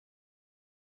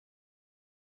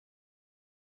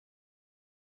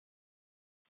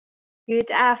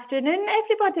Good afternoon,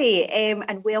 everybody,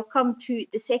 and welcome to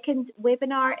the second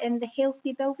webinar in the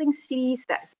Healthy Building series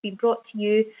that's been brought to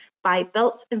you by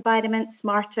Built Environment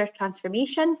Smarter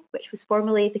Transformation, which was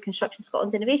formerly the Construction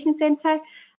Scotland Innovation Centre,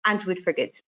 and Wood for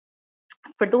Good.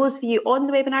 For those of you on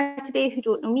the webinar today who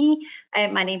don't know me,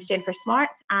 my name's Jennifer Smart.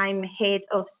 I'm Head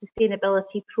of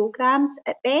Sustainability Programmes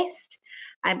at Best.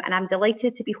 And I'm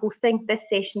delighted to be hosting this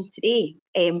session today.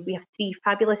 We have three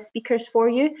fabulous speakers for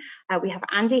you. We have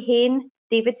Andy Hain,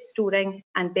 David Storing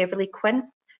and Beverly Quinn,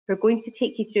 who are going to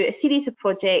take you through a series of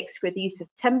projects where the use of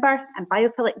timber and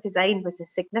biophilic design was a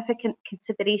significant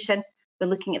consideration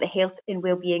when looking at the health and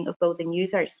well-being of building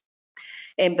users.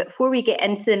 But before we get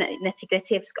into the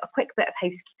nitty-gritty, I've just got a quick bit of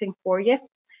housekeeping for you.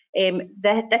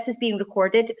 This is being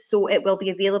recorded, so it will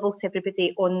be available to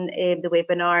everybody on the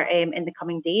webinar in the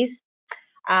coming days.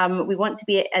 We want to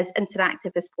be as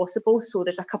interactive as possible, so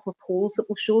there's a couple of polls that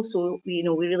we'll show, so we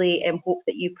really hope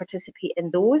that you participate in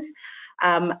those.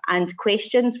 And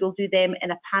questions, we'll do them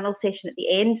in a panel session at the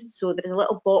end, so there's a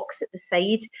little box at the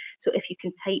side, so if you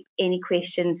can type any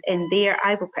questions in there,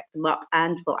 I will pick them up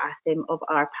and we'll ask them of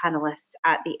our panellists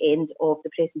at the end of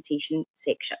the presentation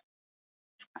section.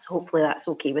 So hopefully that's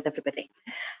okay with everybody.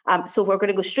 So we're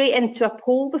going to go straight into a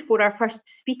poll before our first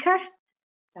speaker.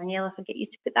 Danielle, if I get you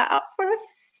to put that up for us.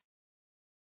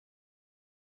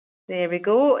 There we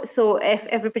go. So if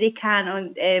everybody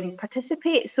can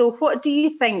participate. So what do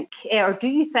you think, or do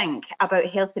you think about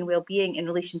health and well-being in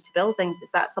relation to buildings? Is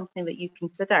that something that you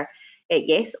consider?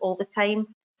 Yes, all the time,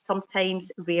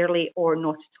 sometimes, rarely, or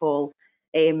not at all.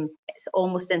 It's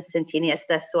almost instantaneous,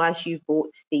 this. So as you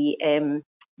vote, the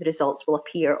results will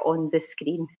appear on the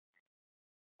screen.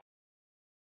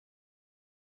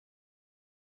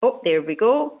 Oh, there we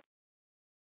go.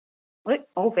 Look,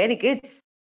 oh, very good.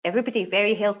 Everybody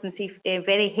very health and safe,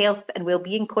 very health and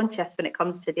well-being conscious when it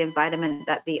comes to the environment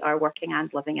that they are working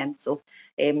and living in. So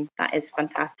that is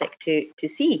fantastic to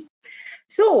see.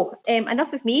 So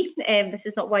enough of me. This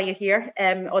is not why you're here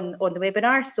on the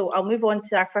webinar. So I'll move on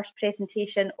to our first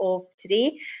presentation of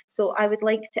today. So I would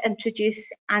like to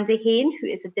introduce Andy Hain, who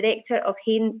is the director of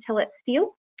Hain Tillett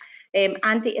Steel.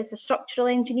 Andy is a structural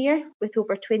engineer with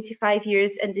over 25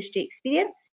 years industry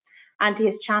experience. Andy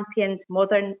has championed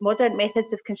modern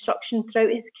methods of construction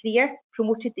throughout his career,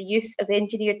 promoted the use of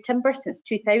engineered timber since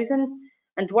 2000,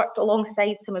 and worked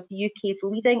alongside some of the UK's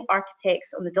leading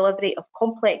architects on the delivery of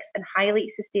complex and highly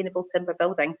sustainable timber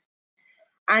buildings.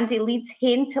 Andy leads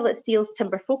Hain Tillett Steel's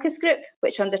Timber Focus Group,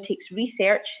 which undertakes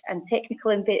research and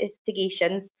technical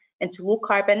investigations into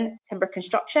low-carbon timber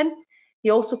construction. He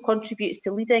also contributes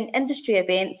to leading industry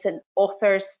events and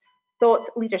authors thought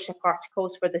leadership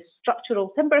articles for the Structural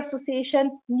Timber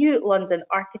Association, New London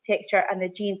Architecture and the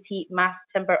G&T Mass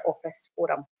Timber Office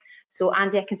Forum. So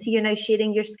Andy, I can see you're now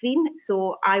sharing your screen,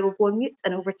 so I will go on mute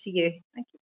and over to you. Thank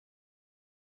you.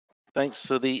 Thanks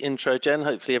for the intro, Jen.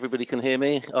 Hopefully everybody can hear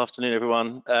me. Afternoon,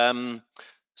 everyone.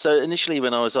 So initially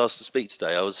when I was asked to speak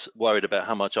today, I was worried about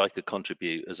how much I could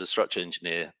contribute as a structural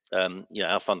engineer.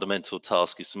 Our fundamental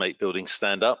task is to make buildings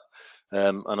stand up.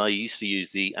 And I used to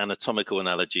use the anatomical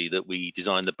analogy that we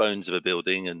design the bones of a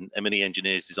building, and many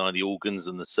engineers design the organs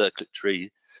and the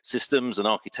circulatory systems, and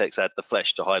architects add the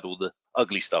flesh to hide all the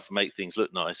ugly stuff and make things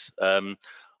look nice.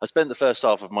 I spent the first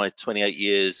half of my 28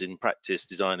 years in practice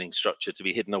designing structure to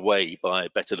be hidden away by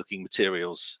better looking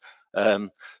materials. So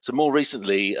more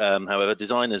recently, however,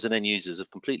 designers and end users have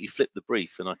completely flipped the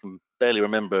brief, and I can barely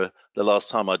remember the last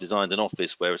time I designed an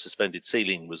office where a suspended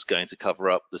ceiling was going to cover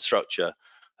up the structure.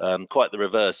 Quite the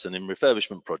reverse, and in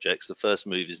refurbishment projects, the first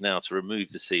move is now to remove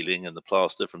the ceiling and the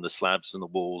plaster from the slabs and the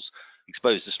walls,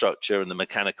 expose the structure and the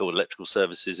mechanical and electrical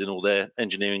services in all their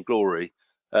engineering glory.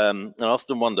 And I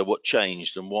often wonder what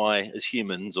changed and why, as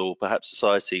humans or perhaps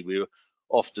society, we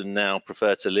often now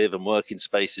prefer to live and work in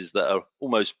spaces that are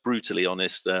almost brutally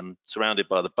honest, surrounded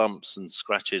by the bumps and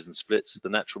scratches and splits of the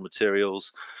natural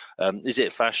materials. Is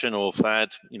it fashion or fad,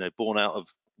 born out of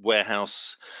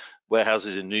warehouses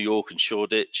in New York and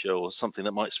Shoreditch, or something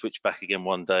that might switch back again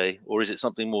one day? Or is it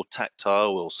something more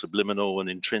tactile or subliminal and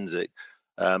intrinsic,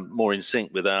 more in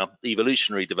sync with our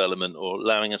evolutionary development, or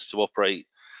allowing us to operate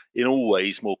in all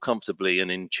ways more comfortably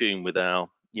and in tune with our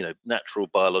natural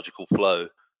biological flow?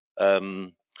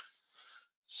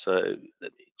 So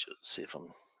let me just see if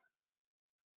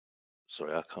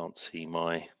sorry, I can't see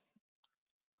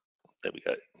there we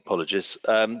go. Apologies.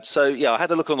 So yeah, I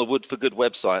had a look on the Wood for Good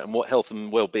website and what health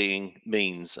and well-being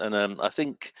means, and I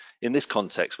think in this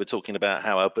context we're talking about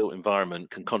how our built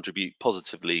environment can contribute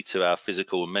positively to our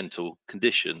physical and mental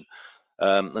condition.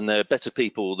 And there are better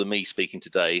people than me speaking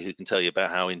today who can tell you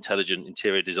about how intelligent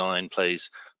interior design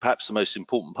plays perhaps the most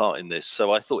important part in this.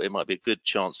 So I thought it might be a good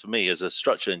chance for me as a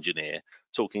structural engineer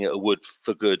talking at a Wood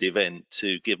for Good event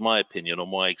to give my opinion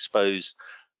on why exposed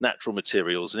natural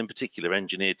materials, and in particular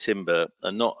engineered timber,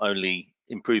 are not only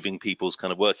improving people's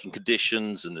kind of working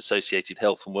conditions and associated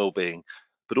health and well-being,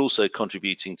 but also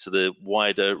contributing to the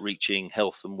wider reaching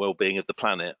health and well-being of the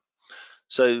planet.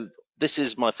 So this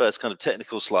is my first kind of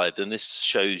technical slide, and this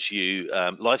shows you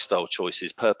lifestyle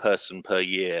choices per person per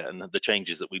year and the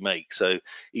changes that we make. So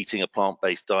eating a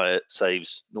plant-based diet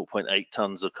saves 0.8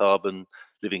 tons of carbon,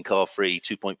 living car-free,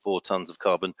 2.4 tons of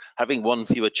carbon, having one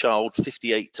fewer child,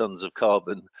 58 tons of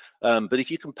carbon. But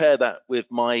if you compare that with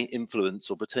my influence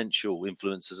or potential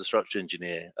influence as a structural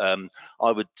engineer,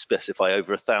 I would specify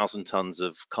over 1,000 tons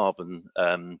of carbon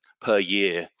per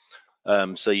year.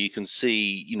 So you can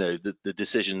see, the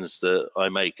decisions that I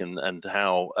make and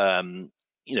how,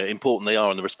 important they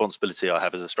are, and the responsibility I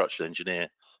have as a structural engineer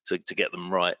to get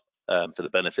them right for the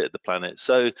benefit of the planet.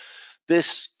 So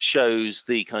this shows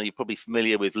the kind of, you're probably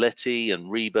familiar with Letty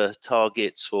and REBA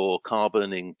targets for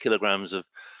carbon in kilograms of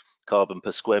carbon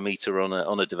per square meter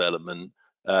on a development.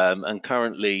 And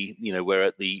currently, we're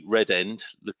at the red end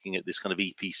looking at this kind of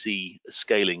EPC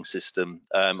scaling system.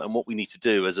 And what we need to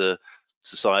do as a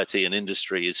society and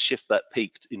industry is shift that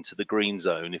peak into the green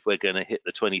zone if we're going to hit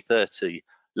the 2030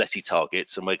 Letty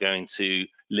targets, and we're going to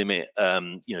limit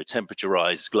temperature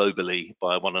rise globally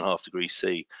by 1.5 degrees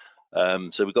C.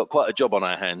 So we've got quite a job on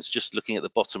our hands. Just looking at the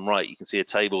bottom right, you can see a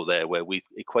table there where we've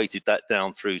equated that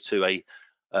down through to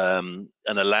an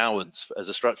allowance as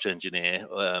a structural engineer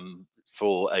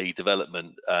for a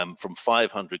development from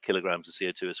 500 kilograms of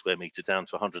CO2 a square meter down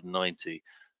to 190.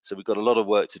 So we've got a lot of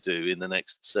work to do in the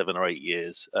next 7 or 8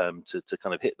 years to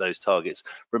kind of hit those targets.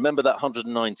 Remember that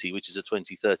 190, which is a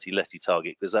 2030 Letty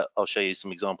target, because I'll show you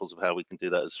some examples of how we can do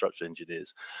that as structural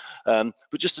engineers. But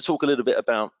just to talk a little bit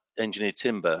about engineered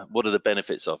timber, what are the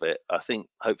benefits of it? I think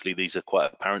hopefully these are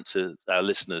quite apparent to our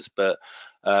listeners, but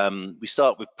we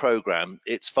start with program.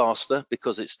 It's faster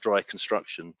because it's dry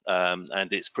construction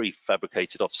and it's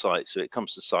prefabricated off-site, so it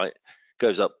comes to site,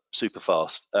 goes up super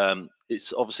fast.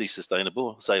 It's obviously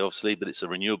sustainable, I say obviously, but it's a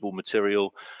renewable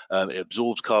material. It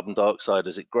absorbs carbon dioxide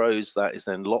as it grows. That is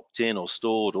then locked in or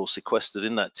stored or sequestered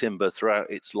in that timber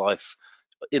throughout its life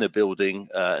in a building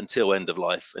until end of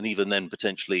life, and even then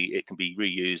potentially it can be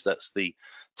reused. That's the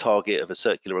target of a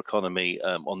circular economy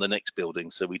on the next building,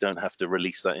 so we don't have to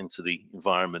release that into the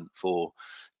environment for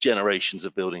generations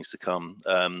of buildings to come.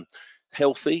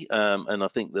 Healthy, and I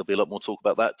think there'll be a lot more talk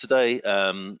about that today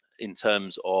in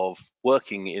terms of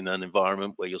working in an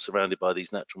environment where you're surrounded by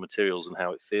these natural materials and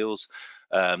how it feels.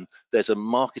 There's a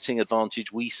marketing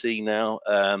advantage we see now.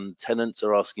 Tenants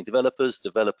are asking developers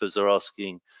are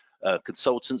asking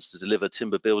consultants to deliver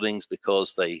timber buildings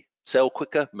because they sell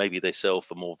quicker. Maybe they sell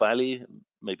for more value,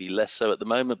 maybe less so at the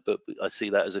moment, but I see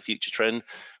that as a future trend.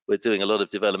 We're doing a lot of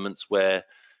developments where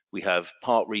we have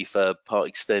part refurb, part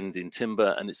extend in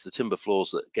timber, and it's the timber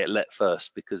floors that get let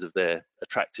first because of their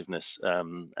attractiveness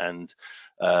and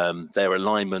their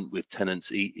alignment with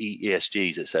tenants'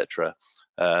 ESGs, etc.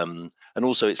 And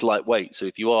also it's lightweight. So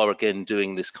if you are again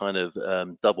doing this kind of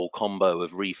double combo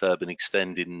of refurb and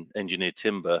extend in engineered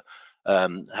timber,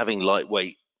 having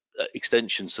lightweight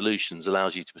extension solutions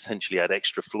allows you to potentially add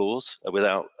extra floors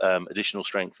without additional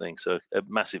strengthening. So a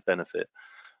massive benefit.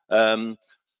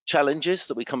 Challenges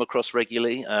that we come across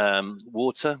regularly: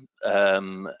 water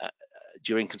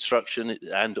during construction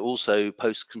and also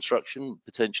post-construction,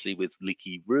 potentially with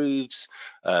leaky roofs,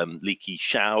 leaky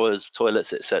showers,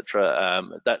 toilets, etc.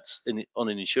 That's on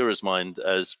an insurer's mind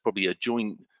as probably a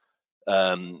joint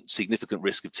significant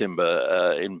risk of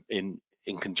timber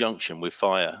in conjunction with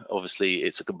fire. Obviously,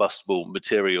 it's a combustible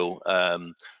material,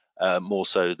 more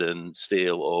so than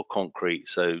steel or concrete,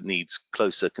 so needs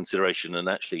closer consideration and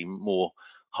actually more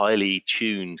highly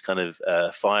tuned kind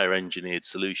of fire engineered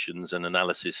solutions and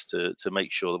analysis to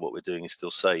make sure that what we're doing is still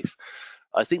safe.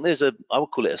 I think there's I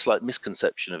would call it a slight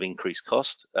misconception of increased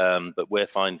cost, but we're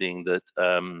finding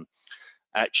that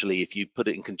actually, if you put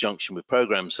it in conjunction with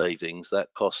program savings, that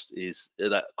cost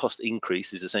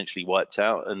increase is essentially wiped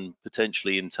out, and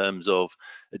potentially in terms of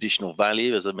additional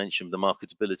value, as I mentioned, the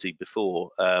marketability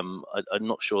before, I'm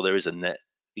not sure there is a net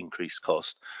increased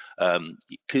cost.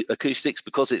 Acoustics,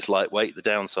 because it's lightweight, the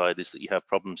downside is that you have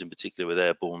problems in particular with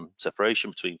airborne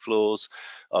separation between floors,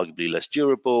 arguably less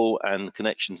durable, and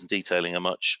connections and detailing are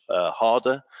much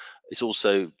harder. It's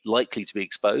also likely to be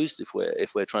exposed if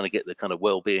we're trying to get the kind of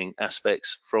well-being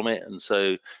aspects from it, and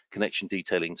so connection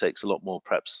detailing takes a lot more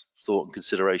perhaps thought and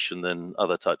consideration than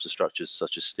other types of structures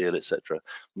such as steel, etc. And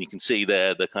you can see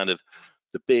there the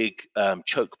big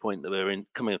choke point that we're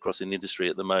coming across in the industry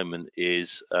at the moment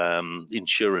is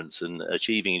insurance, and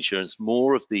achieving insurance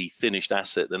more of the finished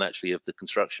asset than actually of the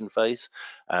construction phase.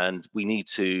 And we need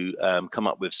to come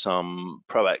up with some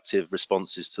proactive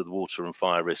responses to the water and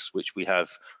fire risks, which we have,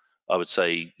 I would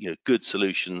say, good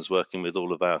solutions working with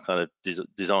all of our kind of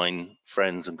design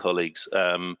friends and colleagues,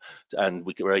 and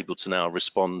we're able to now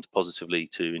respond positively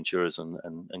to insurers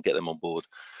and get them on board.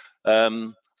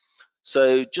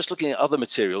 So just looking at other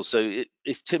materials, so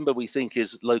if timber we think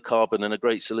is low carbon and a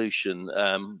great solution,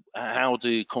 how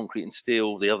do concrete and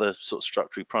steel, the other sort of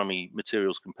structurally primary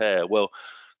materials, compare? Well,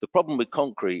 the problem with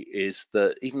concrete is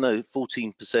that even though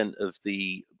 14% of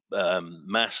the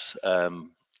mass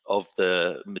of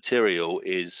the material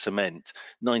is cement,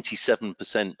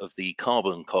 97% of the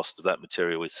carbon cost of that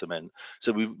material is cement.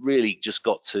 So we've really just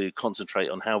got to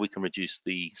concentrate on how we can reduce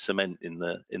the cement in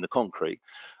the concrete.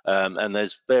 And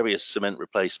there's various cement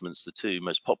replacements, the two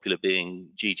most popular being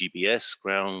GGBS,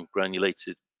 ground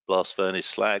granulated blast furnace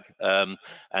slag,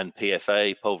 and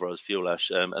PFA, pulverized fuel ash,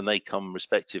 and they come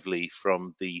respectively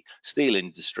from the steel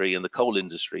industry and the coal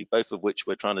industry, both of which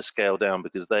we're trying to scale down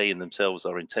because they in themselves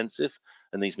are intensive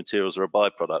and these materials are a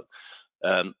byproduct.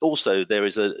 Also, there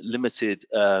is a limited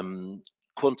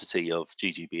quantity of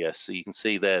GGBS, so you can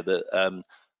see there that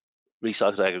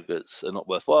recycled aggregates are not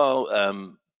worthwhile.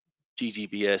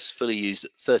 GGBS fully used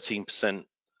at 13%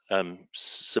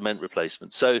 cement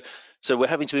replacement. So we're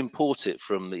having to import it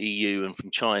from the EU and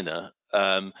from China.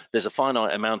 There's a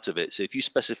finite amount of it. So if you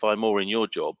specify more in your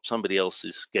job, somebody else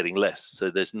is getting less. So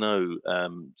there's no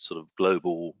sort of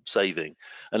global saving.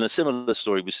 And a similar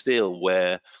story with steel,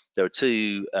 where there are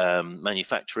two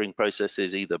manufacturing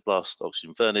processes, either blast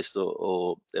oxygen furnace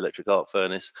or electric arc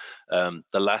furnace. The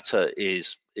latter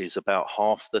is about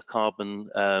half the carbon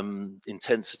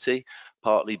intensity,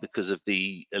 partly because of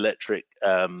the electric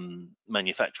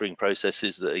manufacturing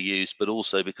processes that are used, but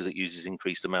also because it uses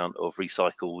increased amount of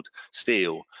recycled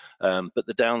steel. But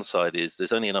the downside is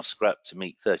there's only enough scrap to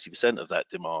meet 30% of that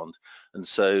demand. And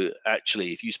so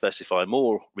actually, if you specify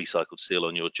more recycled steel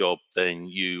on your job, then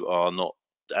you are not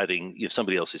adding, if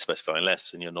somebody else is specifying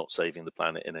less, and you're not saving the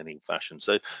planet in any fashion.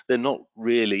 So they're not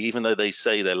really, even though they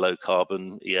say they're low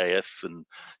carbon, EAF and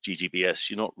GGBS,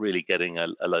 you're not really getting a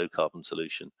low carbon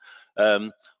solution.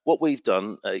 What we've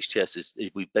done at HTS is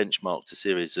we've benchmarked a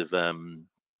series of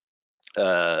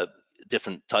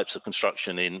different types of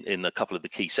construction in a couple of the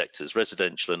key sectors,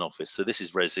 residential and office. So this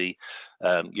is resi.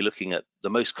 You're looking at the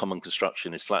most common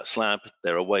construction is flat slab.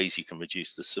 There are ways you can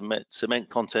reduce the cement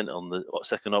content on the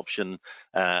second option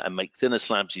and make thinner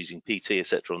slabs using PT,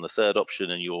 etc. on the third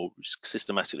option, and you're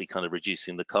systematically kind of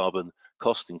reducing the carbon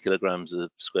cost in kilograms a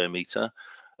square meter.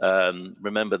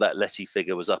 Remember that LETI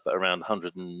figure was up at around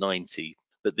 190.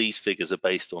 But these figures are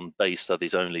based on base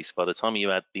studies only. So by the time you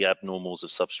add the abnormals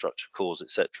of substructure, cores,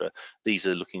 etc., these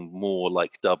are looking more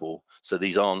like double. So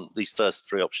these first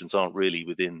three options aren't really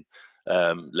within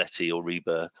LETI or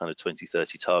REBA kind of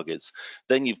 2030 targets.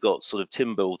 Then you've got sort of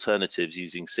timber alternatives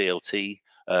using CLT,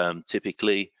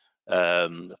 typically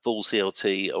full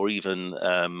CLT, or even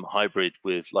hybrid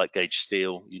with light gauge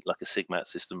steel, like a SIGMAT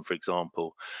system, for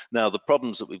example. Now, the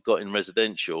problems that we've got in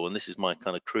residential, and this is my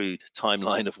kind of crude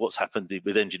timeline of what's happened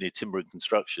with engineered timber and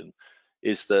construction,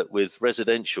 is that with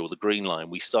residential, the green line,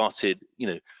 we started,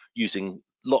 using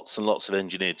lots and lots of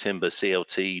engineered timber,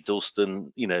 CLT,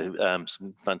 Dalston,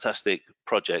 some fantastic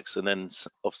projects, and then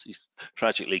obviously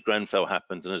tragically Grenfell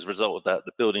happened, and as a result of that,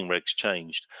 the building regs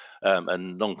changed,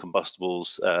 and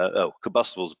non-combustibles,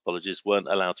 combustibles, apologies, weren't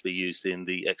allowed to be used in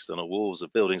the external walls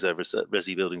of buildings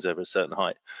resi buildings over a certain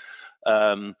height.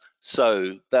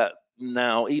 So that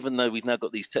now, even though we've now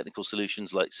got these technical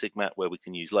solutions like SIGMAT, where we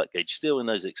can use light gauge steel in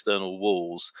those external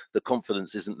walls, the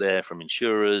confidence isn't there from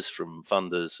insurers, from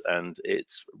funders, and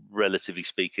it's, relatively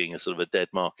speaking, a sort of a dead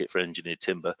market for engineered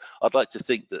timber. I'd like to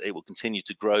think that it will continue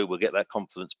to grow. We'll get that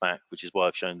confidence back, which is why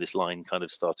I've shown this line kind of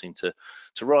starting to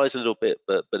rise a little bit,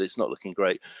 but it's not looking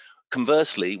great.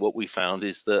 Conversely, what we found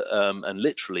is that, and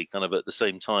literally kind of at the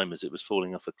same time as it was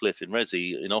falling off a cliff in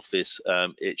resi, in office,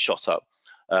 it shot up.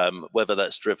 Whether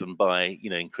that's driven by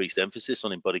increased emphasis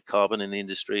on embodied carbon in the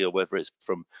industry, or whether it's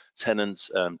from tenants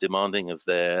demanding of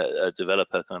their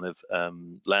developer kind of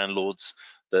landlords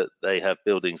that they have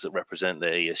buildings that represent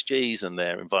their ESGs and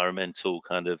their environmental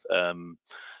kind of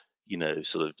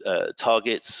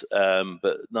targets.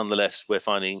 But nonetheless, we're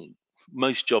finding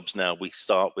most jobs now we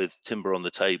start with timber on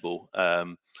the table.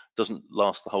 Doesn't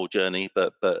last the whole journey,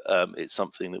 but it's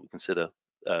something that we consider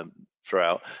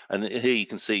throughout. And here you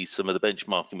can see some of the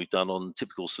benchmarking we've done on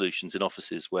typical solutions in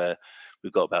offices, where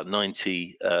we've got about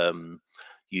 90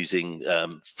 using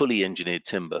fully engineered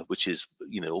timber, which is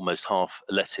almost half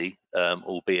LETI,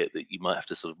 albeit that you might have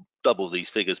to sort of double these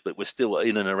figures, but we're still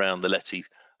in and around the LETI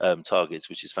targets,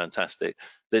 which is fantastic.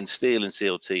 Then steel and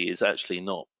CLT is actually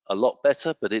not a lot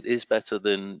better, but it is better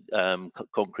than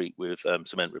concrete with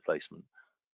cement replacement.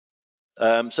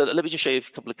 So let me just show you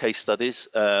a couple of case studies.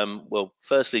 Well,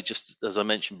 firstly, just as I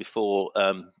mentioned before,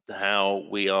 how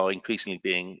we are increasingly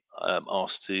being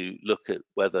asked to look at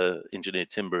whether engineered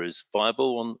timber is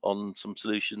viable on some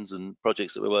solutions and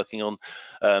projects that we're working on.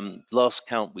 Last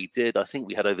count we did, I think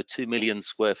we had over 2 million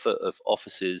square foot of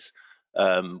offices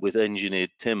with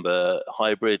engineered timber,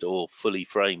 hybrid or fully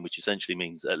framed, which essentially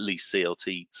means at least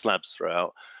CLT slabs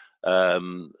throughout.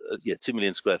 2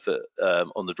 million square foot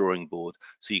on the drawing board.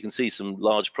 So you can see some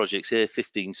large projects here,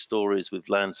 15 stories with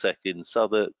Landsec in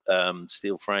Southwark,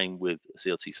 steel frame with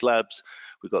CLT slabs.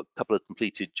 We've got a couple of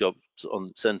completed jobs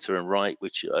on centre and right,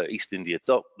 which are East India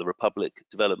Dock, the Republic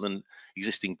development,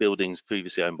 existing buildings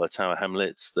previously owned by Tower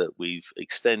Hamlets that we've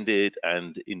extended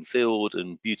and infilled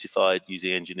and beautified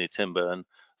using engineered timber. And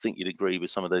I think you'd agree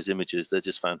with some of those images. They're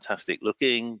just fantastic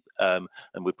looking, and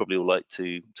we'd probably all like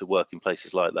to work in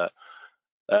places like that.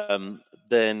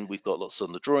 Then we've got lots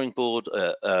on the drawing board,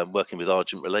 working with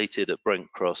Argent Related at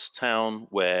Brent Cross Town,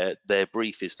 where their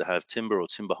brief is to have timber or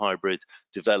timber hybrid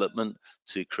development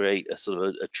to create a sort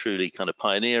of a truly kind of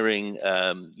pioneering,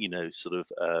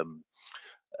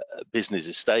 business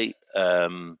estate,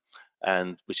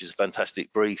 and which is a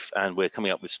fantastic brief. And we're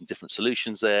coming up with some different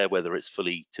solutions there, whether it's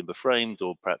fully timber framed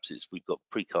or perhaps we've got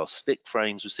precast stick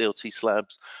frames with CLT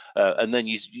slabs. And then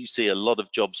you see a lot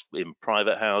of jobs in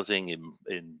private housing,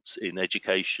 in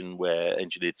education, where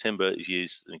engineered timber is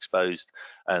used and exposed,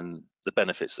 and the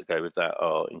benefits that go with that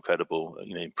are incredible.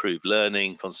 Improved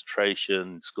learning,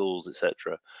 concentration, schools,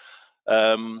 etc.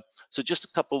 So just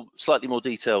a couple slightly more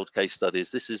detailed case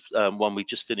studies. This is one we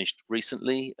just finished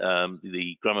recently,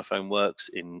 the Gramophone Works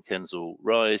in Kensal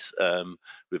Rise,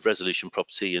 with Resolution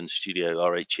Property and Studio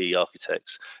RHE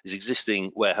Architects. It's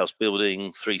existing warehouse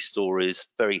building, 3 stories,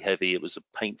 very heavy. It was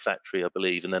a paint factory, I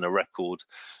believe, and then a record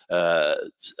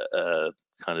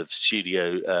kind of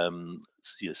studio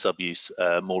sub-use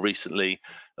more recently,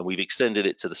 and we've extended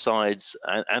it to the sides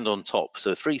and on top.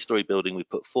 So a 3-story building, we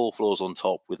put 4 floors on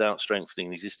top without strengthening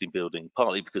the existing building,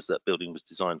 partly because that building was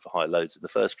designed for high loads in the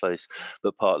first place,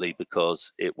 but partly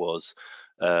because it was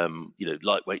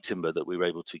lightweight timber that we were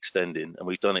able to extend in. And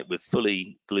we've done it with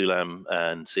fully glulam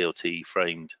and CLT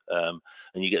framed, and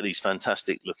you get these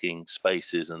fantastic looking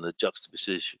spaces, and the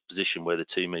juxtaposition where the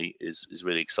two meet is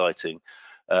really exciting.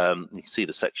 You can see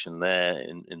the section there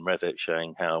in Revit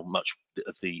showing how much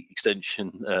of the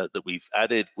extension that we've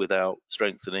added without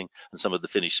strengthening, and some of the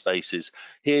finished spaces.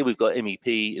 Here we've got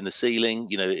MEP in the ceiling,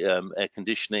 air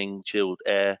conditioning, chilled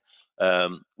air,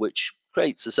 which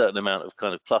creates a certain amount of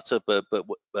kind of clutter, but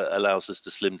allows us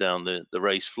to slim down the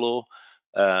raised floor.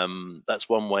 That's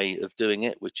one way of doing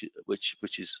it, which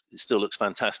is, it still looks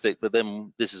fantastic. But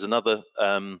then this is another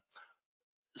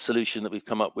solution that we've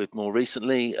come up with more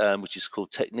recently, which is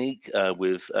called Technique,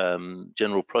 with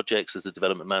General Projects as the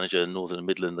development manager, Northern and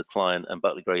Midland the client, and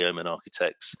Butley Gray Yeoman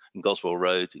Architects in Goswell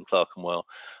Road in Clerkenwell.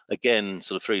 Again,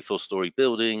 sort of 3-4 story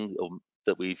building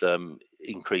that we've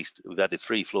increased. We've added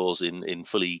 3 floors in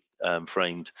fully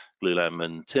framed glulam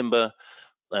and timber.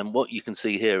 And what you can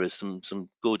see here is some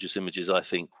gorgeous images, I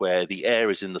think, where the air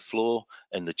is in the floor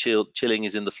and the chilling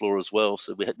is in the floor as well.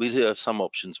 So we do have some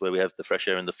options where we have the fresh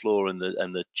air in the floor and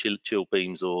the chill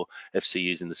beams or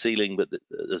FCUs in the ceiling, but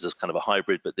there's this kind of a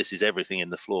hybrid. But this is everything in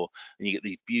the floor, and you get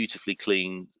these beautifully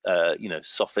clean,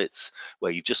 soffits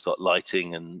where you've just got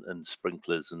lighting and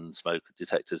sprinklers and smoke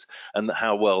detectors, and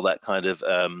how well that kind of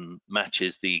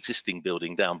matches the existing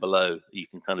building down below. You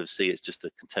can kind of see it's just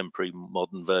a contemporary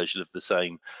modern version of the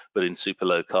same, but in super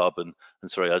low carbon.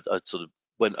 And sorry, I sort of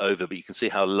went over, but you can see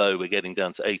how low we're getting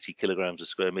down to 80 kilograms a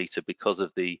square meter because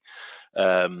of the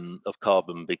of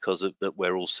carbon, because of that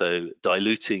we're also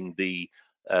diluting the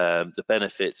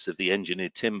benefits of the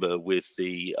engineered timber with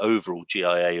the overall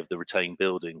GIA of the retained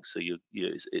building. So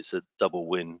it's a double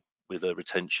win with a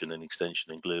retention and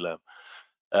extension in glulam.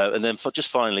 And then just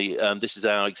finally, this is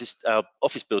our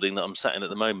office building that I'm sat in at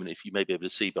the moment. If you may be able to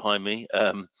see behind me,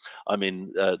 I'm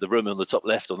in the room on the top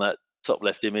left, on that top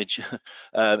left image.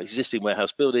 Existing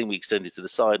warehouse building, we extended to the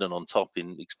side and on top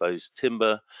in exposed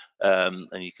timber, and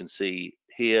you can see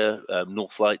here.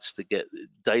 North lights to get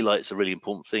daylight's a really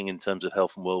important thing in terms of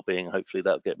health and well-being. Hopefully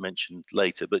that'll get mentioned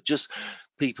later. But just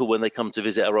people, when they come to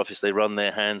visit our office, they run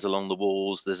their hands along the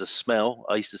walls. There's a smell.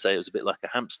 I used to say it was a bit like a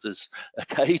hamster's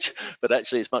cage, but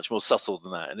actually it's much more subtle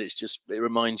than that. And it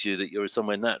reminds you that you're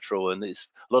somewhere natural, and it's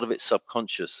a lot of it's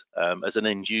subconscious as an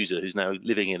end user who's now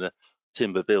living in a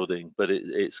timber building, but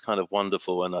it's kind of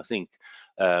wonderful. And I think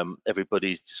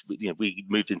everybody's just, we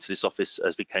moved into this office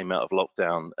as we came out of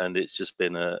lockdown, and it's just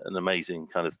been an amazing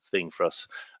kind of thing for us,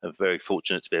 and very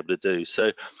fortunate to be able to do.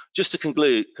 So just to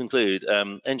conclude,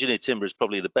 engineered timber is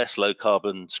probably the best low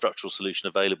carbon structural solution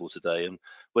available today, and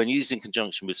when used in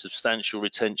conjunction with substantial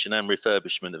retention and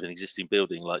refurbishment of an existing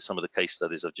building, like some of the case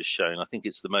studies I've just shown, I think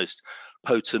it's the most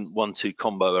potent 1-2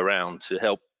 combo around to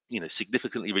help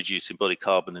significantly reduce embodied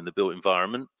carbon in the built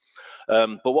environment.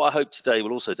 But what I hope today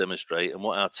will also demonstrate, and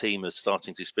what our team is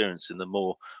starting to experience in the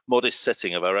more modest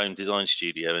setting of our own design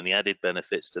studio, and the added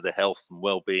benefits to the health and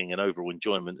well-being and overall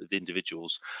enjoyment of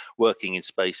individuals working in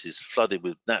spaces flooded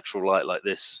with natural light like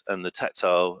this, and the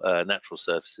tactile natural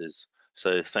surfaces.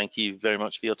 So thank you very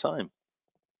much for your time.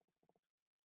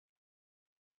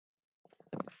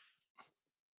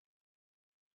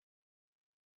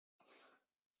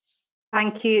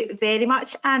 Thank you very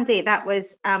much, Andy. That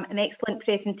was an excellent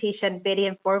presentation, very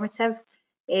informative.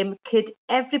 Could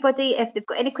everybody, if they've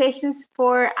got any questions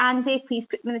for Andy, please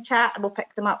put them in the chat and we'll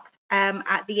pick them up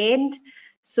at the end.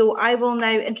 So I will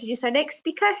now introduce our next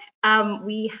speaker.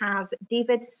 We have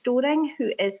David Storing,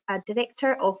 who is a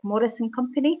director of Morrison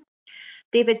Company.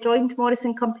 David joined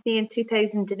Morrison Company in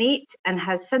 2008 and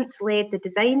has since led the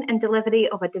design and delivery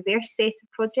of a diverse set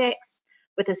of projects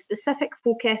with a specific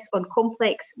focus on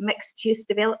complex mixed-use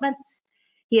developments.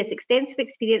 He has extensive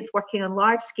experience working on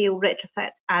large-scale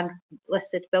retrofit and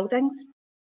listed buildings.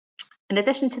 In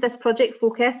addition to this project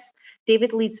focus,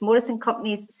 David leads Morrison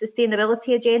Company's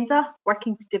sustainability agenda,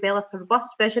 working to develop a robust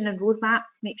vision and roadmap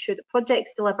to make sure that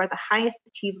projects deliver the highest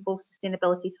achievable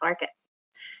sustainability targets.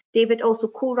 David also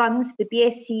co-runs the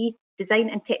BSc Design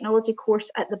and Technology course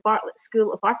at the Bartlett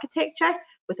School of Architecture,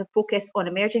 with a focus on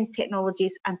emerging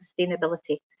technologies and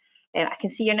sustainability. I can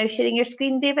see you're now sharing your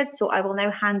screen, David, so I will now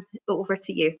hand it over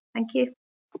to you. Thank you.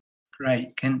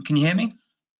 Great. Can you hear me?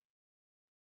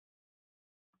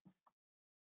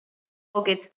 All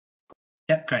good.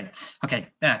 Yeah, great. Okay,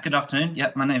 yeah, good afternoon.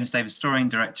 Yeah, my name is David Storing,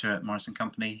 Director at Morrison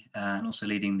Company, and also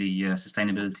leading the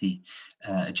sustainability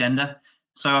agenda.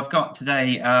 So I've got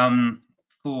today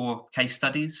 4 case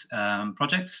studies,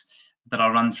 projects that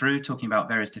I'll run through, talking about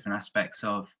various different aspects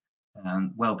of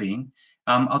well-being.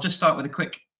 I'll just start with a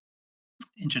quick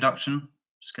introduction.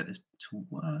 Just get this to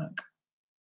work.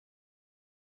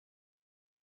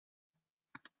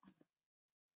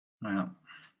 Right.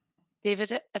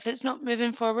 David, if it's not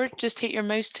moving forward, just take your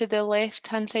mouse to the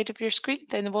left-hand side of your screen,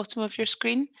 down the bottom of your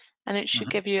screen, and it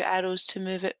should give you arrows to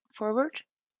move it forward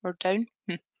or down.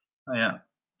 Oh yeah,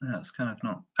 that's kind of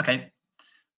not. Okay,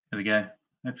 there we go.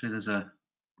 Hopefully there's a,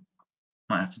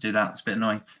 might have to do that, it's a bit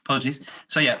annoying, apologies.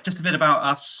 So yeah, just a bit about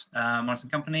us, Morrison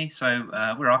Company. So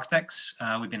we're architects,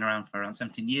 we've been around for around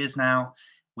 17 years now.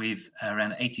 We've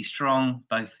around 80 strong,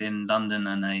 both in London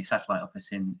and a satellite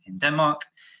office in Denmark.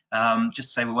 Just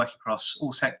to say, we're working across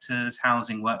all sectors: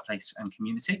 housing, workplace and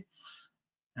community.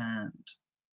 And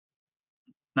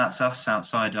that's us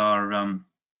outside our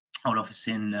old office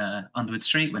in Underwood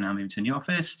Street. We're now moving to a new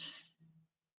office.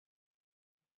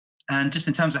 And just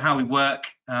in terms of how we work,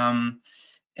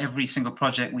 every single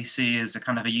project we see is a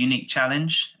kind of a unique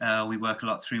challenge. We work a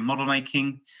lot through model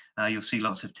making. You'll see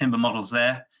lots of timber models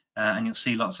there, and you'll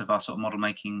see lots of our sort of model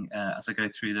making as I go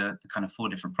through the kind of 4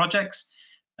 different projects.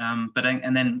 And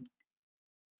then,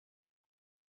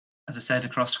 as I said,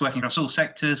 working across all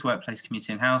sectors: workplace,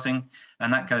 community and housing.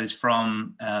 And that goes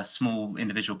from small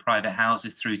individual private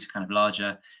houses through to kind of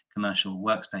larger commercial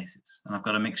workspaces. And I've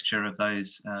got a mixture of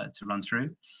those to run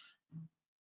through.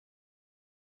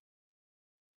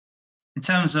 In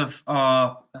terms of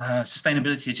our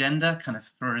sustainability agenda, kind of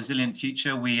for a resilient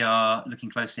future, we are looking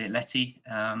closely at LETI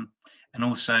and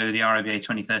also the RIBA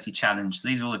 2030 challenge.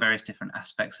 These are all the various different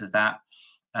aspects of that.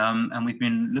 And we've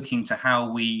been looking to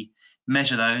how we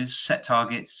measure those, set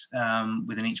targets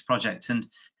within each project. And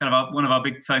kind of one of our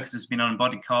big focuses has been on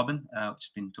embodied carbon, which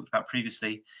has been talked about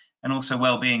previously, and also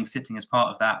well-being sitting as part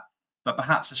of that, but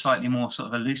perhaps a slightly more sort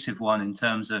of elusive one in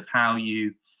terms of how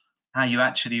you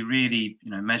actually really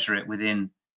measure it within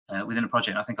a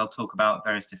project. I think I'll talk about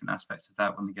various different aspects of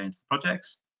that when we go into the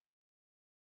projects.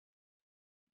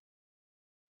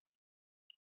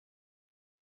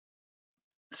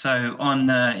 So on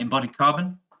embodied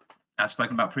carbon, as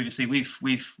spoken about previously,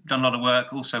 we've done a lot of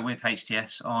work also with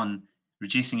HTS on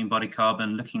reducing embodied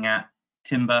carbon, looking at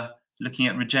timber, looking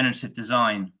at regenerative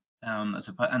design and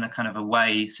a kind of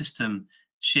a system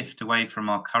shift away from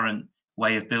our current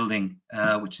way of building,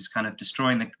 which is kind of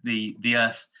destroying the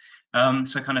earth.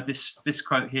 So kind of this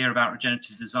quote here about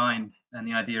regenerative design and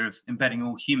the idea of embedding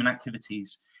all human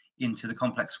activities into the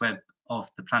complex web of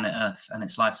the planet Earth and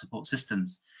its life support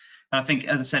systems. And I think,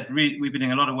 as I said, we've been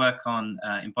doing a lot of work on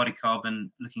embodied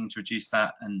carbon, looking to reduce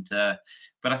that. And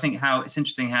but I think it's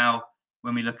interesting how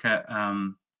when we look at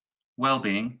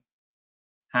well-being,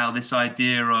 how this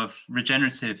idea of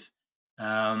regenerative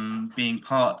being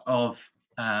part of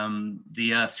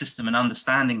the Earth system and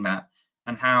understanding that,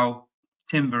 and how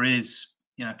timber is,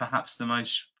 perhaps the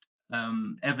most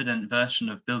evident version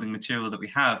of building material that we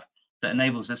have that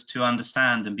enables us to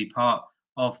understand and be part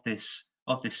of this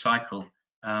cycle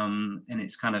in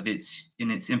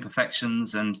its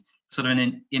imperfections and sort of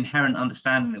an inherent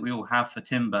understanding that we all have for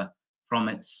timber from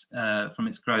its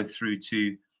growth through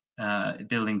to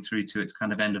building through to its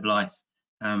kind of end of life,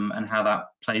 and how that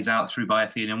plays out through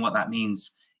biophilic and what that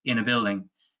means in a building.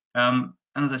 And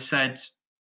as I said,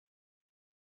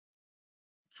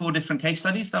 4 different case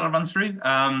studies that I'll run through.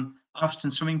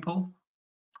 Ashton Swimming Pool,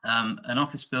 an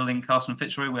office building, Castle and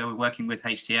Fitzroy, where we're working with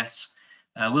HTS,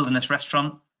 Wilderness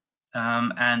Restaurant,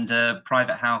 and a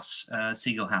private house,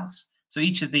 Seagull House. So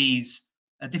each of these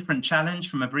a different challenge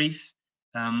from a brief,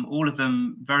 all of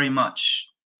them very much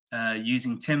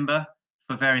using timber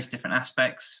for various different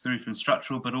aspects, through from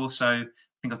structural, but also I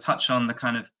think I'll touch on the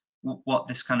kind of what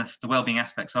this kind of the well-being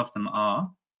aspects of them are.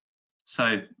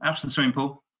 So Ashton Swimming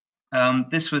Pool.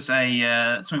 This was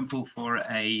a swimming pool for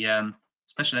a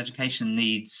special education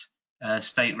needs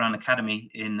state-run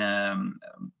academy in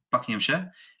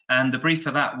Buckinghamshire, and the brief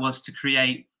for that was to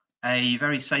create a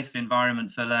very safe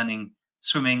environment for learning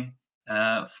swimming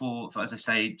for, as I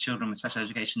say, children with special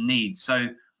education needs. So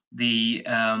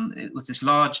it was this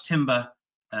large timber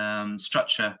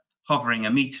structure hovering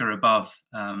a metre above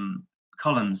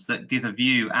columns that give a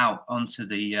view out onto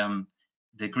the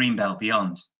greenbelt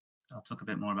beyond. I'll talk a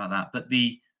bit more about that. But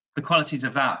the qualities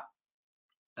of that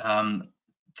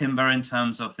timber in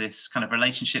terms of this kind of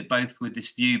relationship, both with this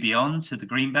view beyond to the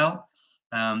greenbelt,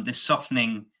 this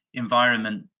softening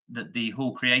environment that the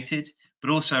hall created, but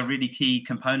also a really key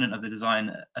component of the design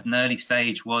at an early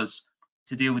stage was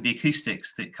to deal with the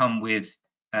acoustics that come with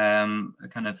a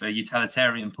kind of a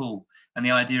utilitarian pool, and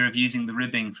the idea of using the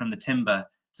ribbing from the timber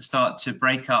to start to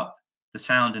break up the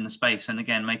sound in the space, and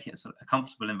again make it sort of a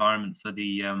comfortable environment for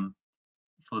the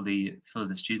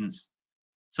students.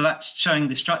 So that's showing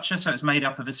the structure. So it's made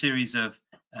up of a series of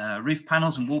roof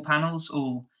panels and wall panels,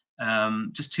 all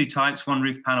just 2 types, one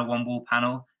roof panel, one wall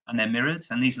panel, and they're mirrored.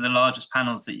 And these are the largest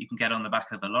panels that you can get on the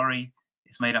back of a lorry.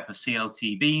 It's made up of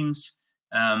CLT beams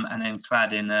and then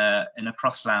clad in a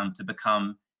cross lam to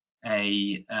become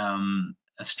a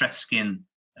stress skin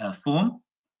form.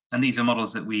 And these are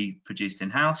models that we produced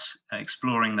in-house,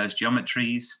 exploring those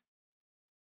geometries.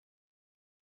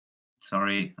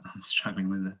 Sorry, I'm struggling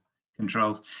with the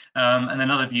controls. And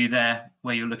another view there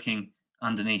where you're looking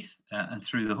underneath and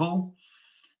through the hall.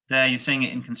 There you're seeing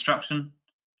it in construction,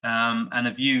 and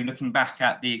a view looking back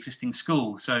at the existing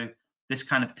school. So this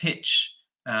kind of pitch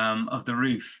of the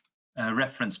roof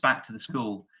reference back to the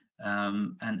school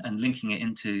and linking it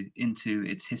into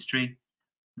its history.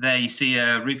 There you see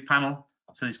a roof panel.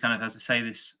 So this kind of, as I say,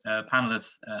 this panel of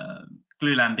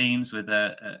glulam beams with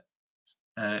a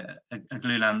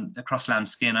cross lam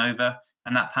skin over,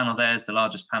 and that panel there is the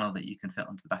largest panel that you can fit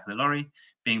onto the back of the lorry,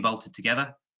 being bolted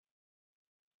together.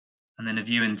 And then a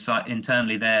view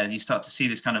internally there, you start to see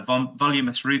this kind of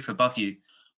voluminous roof above you,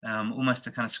 almost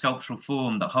a kind of sculptural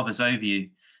form that hovers over you.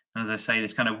 And as I say,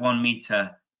 this kind of 1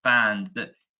 meter band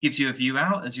that gives you a view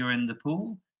out as you're in the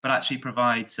pool, but actually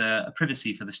provides a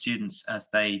privacy for the students as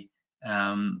they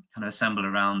kind of assemble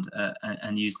around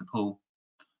and use the pool.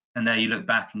 And there you look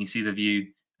back and you see the view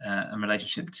in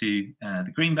relationship to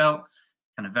the greenbelt,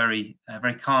 kind of very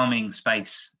calming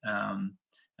space,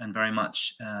 and very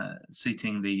much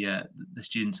suiting the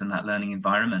students in that learning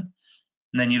environment.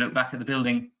 And then you look back at the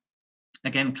building,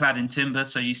 again clad in timber,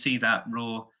 so you see that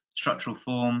raw structural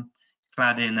form,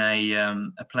 clad in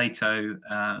a Plato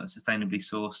sustainably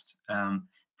sourced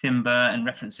timber, and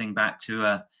referencing back to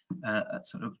a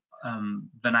sort of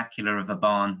vernacular of a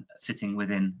barn sitting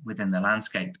within the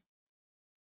landscape.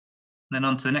 Then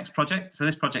on to the next project. So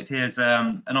this project here is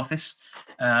an office,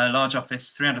 large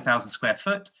office, 300,000 square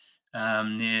foot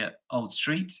near Old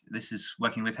Street. This is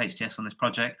working with HTS on this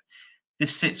project.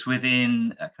 This sits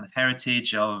within a kind of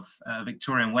heritage of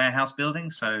Victorian warehouse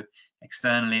buildings. So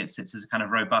externally it sits as a kind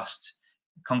of robust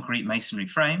concrete masonry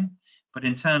frame, but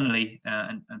internally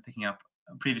and picking up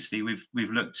previously we've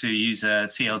looked to use a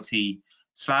CLT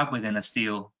slab within a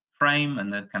steel frame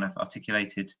and the kind of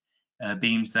articulated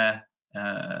beams there,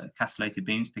 castellated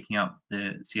beams picking up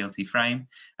the CLT frame,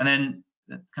 and then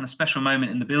a kind of special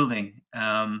moment in the building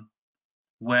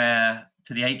where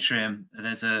to the atrium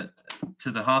there's to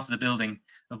the heart of the building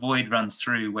a void runs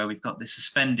through where we've got this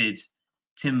suspended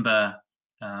timber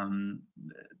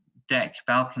deck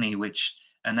balcony which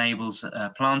enables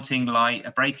planting light,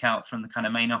 a breakout from the kind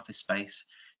of main office space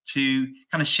to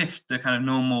kind of shift the kind of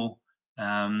normal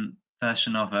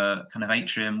version of a kind of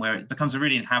atrium where it becomes a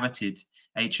really inhabited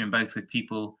atrium, both with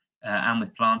people and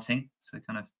with planting. So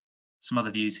kind of some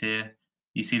other views here.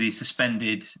 You see these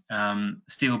suspended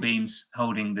steel beams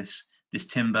holding this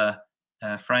timber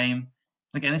frame.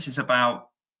 Again, this is about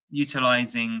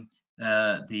utilizing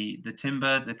the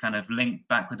timber, the kind of link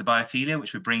back with the biophilia,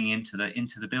 which we're bringing into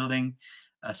the building,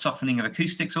 softening of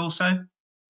acoustics also.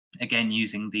 Again,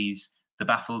 using the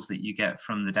baffles that you get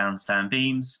from the downstand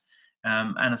beams,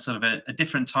 and a sort of a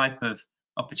different type of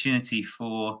opportunity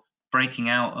for breaking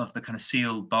out of the kind of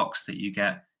sealed box that you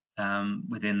get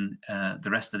within the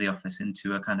rest of the office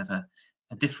into a kind of a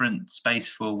different space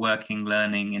for working,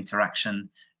 learning, interaction,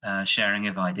 sharing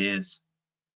of ideas.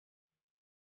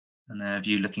 And there, a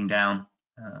view looking down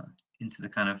into the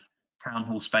kind of town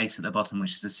hall space at the bottom,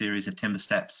 which is a series of timber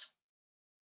steps.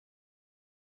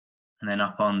 And then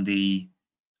up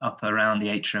around the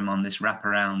atrium on this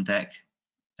wraparound deck,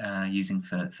 using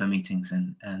for meetings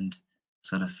and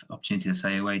sort of opportunity to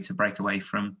say a way to break away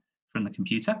from the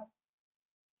computer.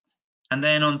 And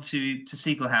then on to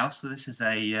Siegel House. So this is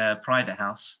a private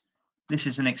house. This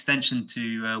is an extension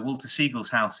to Walter Siegel's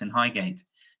house in Highgate.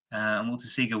 And Walter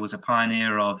Siegel was a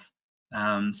pioneer of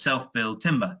self-build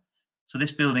timber. So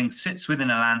this building sits within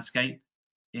a landscape.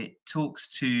 It talks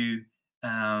to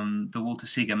the Walter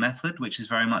Siegel method, which is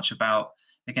very much about,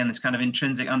 again, this kind of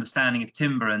intrinsic understanding of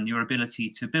timber and your ability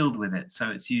to build with it.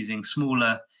 So it's using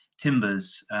smaller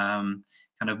timbers, kind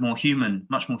of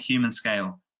much more human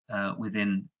scale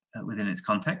within its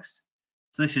context.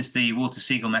 So this is the Walter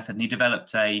Siegel method, and he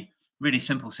developed a really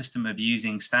simple system of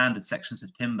using standard sections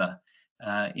of timber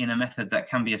in a method that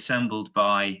can be assembled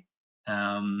by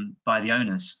the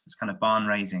owners. So it's kind of barn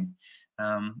raising.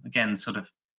 Again, sort of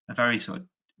a very sort of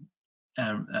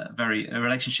a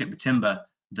relationship with timber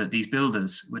that these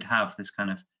builders would have, this kind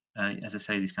of, as I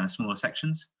say, these kind of smaller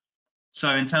sections. So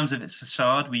in terms of its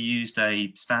facade, we used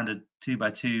a standard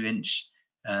 2x2 inch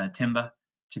timber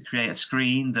to create a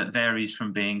screen that varies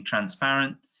from being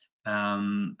transparent,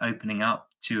 opening up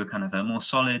to a kind of a more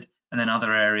solid, and then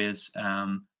other areas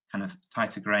kind of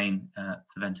tighter grain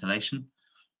for ventilation.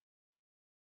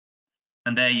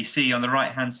 And there you see on the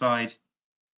right hand side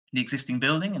the existing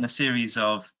building and a series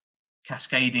of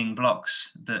cascading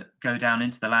blocks that go down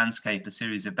into the landscape, a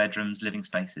series of bedrooms, living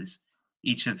spaces,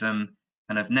 each of them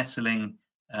kind of nestling,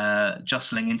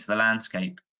 jostling into the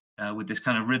landscape with this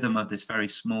kind of rhythm of this very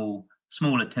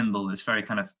smaller timber, this very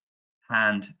kind of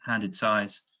handed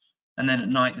size. And then at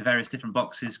night, the various different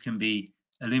boxes can be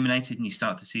illuminated, and you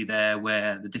start to see there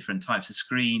where the different types of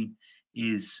screen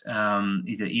is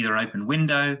either an open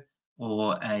window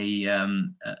or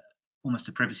almost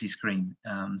a privacy screen,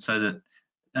 so that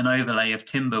an overlay of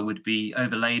timber would be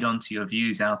overlaid onto your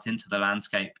views out into the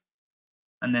landscape.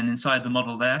 And then inside the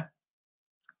model there,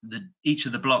 each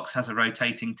of the blocks has a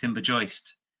rotating timber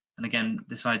joist. And again,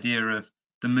 this idea of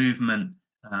the movement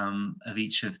of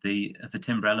each of the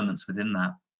timber elements within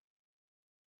that.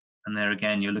 And there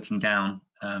again, you're looking down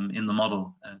in the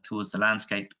model towards the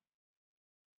landscape.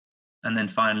 And then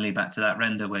finally back to that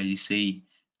render where you see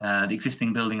the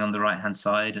existing building on the right-hand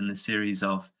side and the series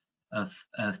of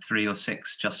 3 or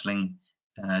 6 jostling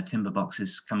timber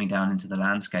boxes coming down into the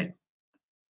landscape.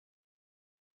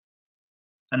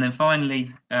 And then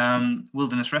finally,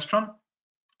 Wilderness Restaurant.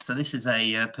 So this is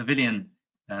a pavilion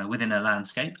within a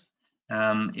landscape.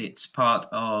 It's part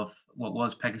of what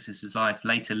was Pegasus's Life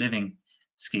later living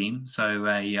scheme, so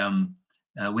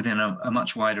within a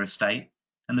much wider estate.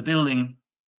 And the building,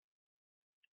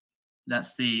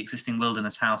 that's the existing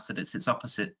Wilderness House that it sits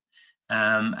opposite,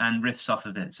 and riffs off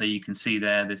of it. So you can see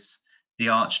there the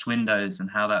arched windows and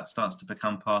how that starts to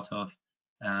become part of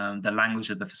the language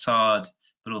of the facade,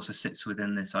 but also sits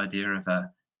within this idea of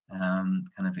a kind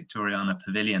of Victoriana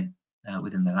pavilion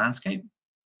within the landscape.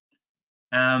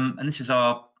 And this is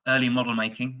our early model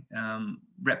making,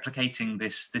 replicating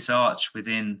this arch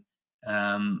within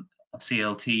a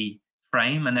CLT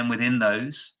frame, and then within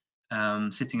those,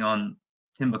 sitting on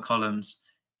timber columns,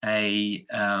 a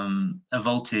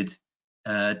vaulted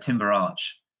timber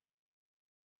arch.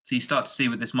 So you start to see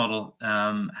with this model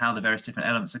how the various different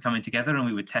elements are coming together, and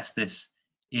we would test this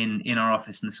in our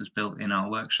office, and this was built in our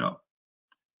workshop.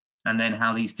 And then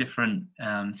how these different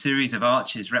series of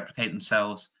arches replicate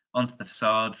themselves onto the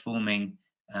facade, forming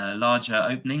larger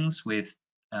openings with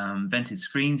vented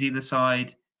screens either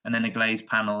side, and then a glazed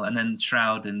panel, and then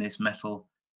shroud in this metal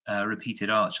repeated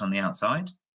arch on the outside.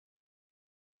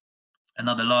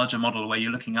 Another larger model where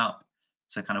you're looking up,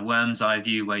 so kind of worm's eye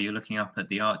view where you're looking up at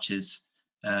the arches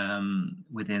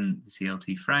within the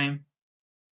CLT frame.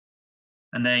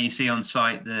 And there you see on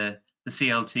site the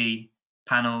CLT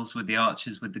panels with the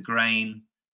arches, with the grain,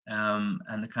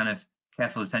 and the kind of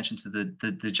careful attention to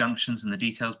the junctions and the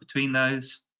details between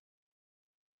those.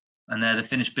 And there the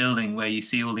finished building where you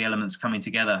see all the elements coming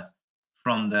together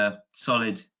from the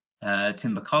solid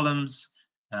timber columns,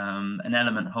 an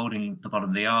element holding the bottom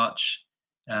of the arch,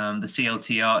 the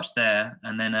CLT arch there,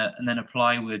 and then a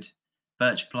plywood,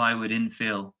 birch plywood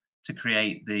infill to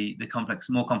create the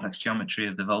more complex geometry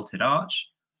of the vaulted arch.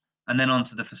 And then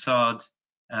onto the facade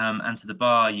and to the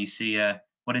bar, you see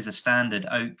what is a standard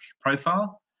oak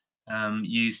profile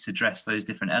used to dress those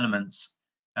different elements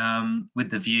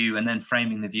with the view, and then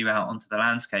framing the view out onto the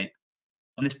landscape.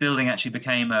 And this building actually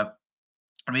became a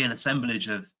real assemblage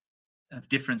of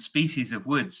different species of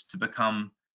woods to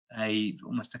become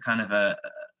almost a kind of a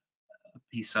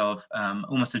piece of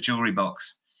almost a jewelry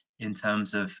box in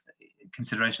terms of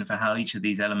consideration for how each of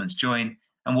these elements join,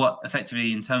 and what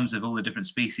effectively in terms of all the different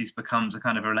species becomes a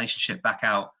kind of a relationship back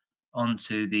out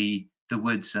onto the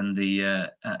woods and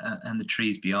the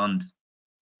trees beyond.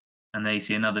 And there you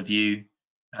see another view,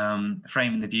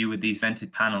 framing the view with these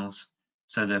vented panels,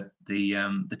 so that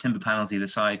the timber panels either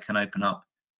side can open up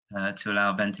to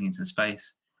allow venting into the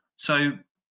space. So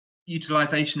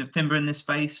utilization of timber in this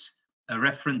space, a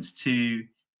reference to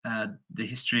the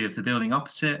history of the building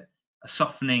opposite, a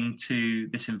softening to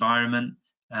this environment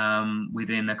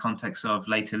within the context of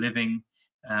later living,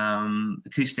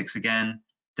 acoustics again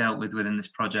dealt with within this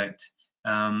project,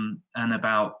 and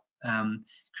about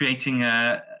creating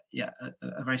a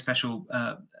very special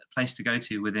place to go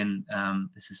to within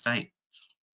this estate.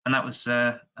 And that's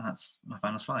my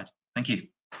final slide. Thank you.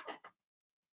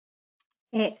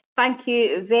 Thank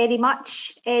you very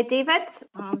much, David.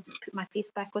 I'll just put my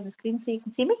face back on the screen so you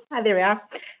can see me. Ah, there we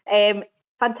are.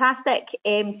 Fantastic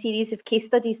series of case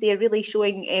studies there, really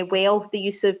showing well the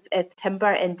use of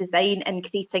timber in design and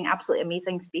creating absolutely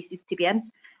amazing spaces to be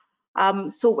in.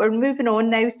 So we're moving on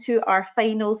now to our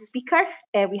final speaker.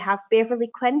 We have Beverly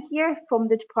Quinn here from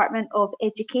the Department of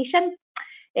Education.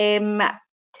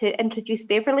 To introduce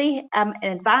Beverly, in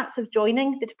advance of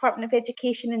joining the Department of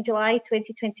Education in July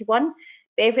 2021,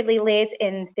 Beverly led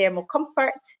in thermal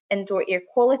comfort, indoor air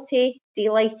quality,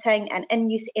 daylighting and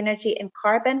in-use energy and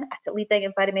carbon at a leading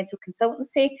environmental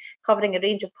consultancy covering a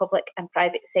range of public and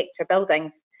private sector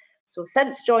buildings. So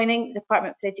since joining the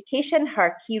Department for Education,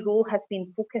 her key role has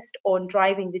been focused on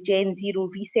driving the Gen Zero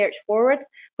research forward,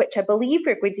 which I believe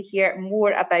we're going to hear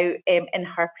more about in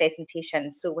her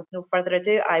presentation. So with no further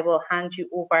ado, I will hand you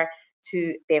over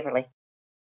to Beverly.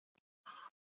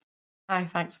 Hi,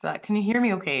 thanks for that. Can you hear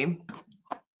me okay?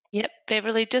 Yep,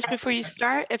 Beverly, just before you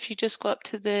start, if you just go up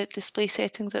to the display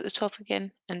settings at the top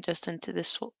again and just into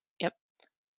this, yep.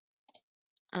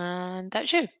 And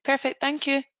that's you. Perfect, thank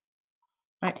you.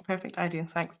 Right, perfect idea,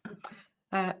 thanks.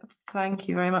 Thank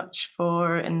you very much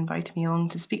for inviting me along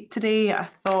to speak today. I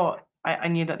thought I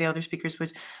knew that the other speakers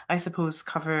would, I suppose,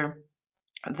 cover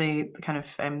the kind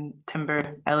of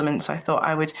timber elements. So I thought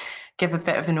I would give a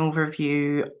bit of an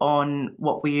overview on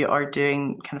what we are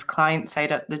doing kind of client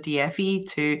side at the DFE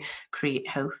to create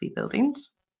healthy buildings.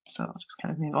 So I'll just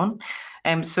kind of move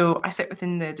on. So I sit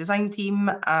within the design team,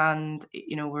 and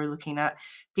we're looking at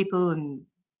people and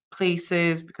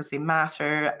places because they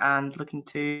matter, and looking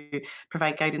to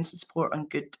provide guidance and support on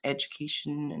good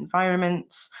education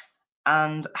environments.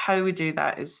 And how we do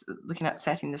that is looking at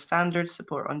setting the standards,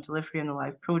 support on delivery on the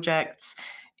live projects,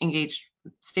 engage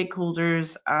with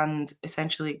stakeholders, and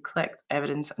essentially collect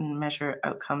evidence and measure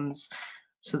outcomes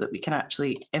so that we can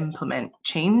actually implement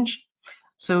change.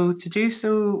 So to do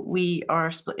so, we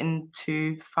are split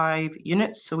into 5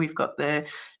 units. So we've got the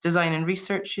design and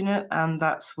research unit, and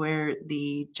that's where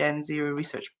the Gen Zero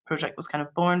research project was kind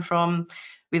of born from.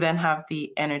 We then have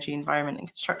the energy, environment and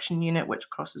construction unit,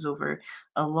 which crosses over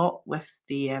a lot with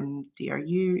the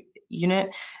DRU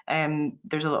unit.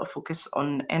 There's a lot of focus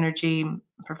on energy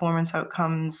performance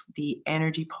outcomes, the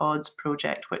energy pods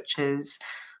project, which is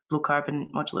low carbon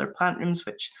modular plant rooms,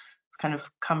 which has kind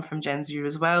of come from Gen Zero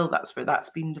as well. That's where that's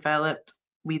been developed.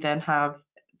 We then have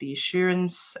the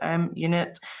assurance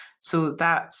unit. So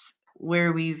that's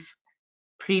where we've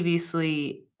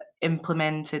previously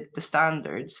implemented the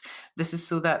standards. This is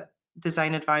so that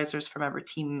design advisors from our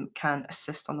team can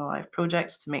assist on the live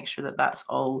projects to make sure that that's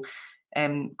all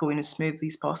going as smoothly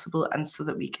as possible, and so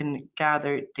that we can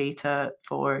gather data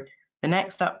for the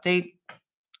next update.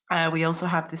 We also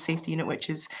have the safety unit, which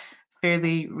is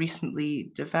fairly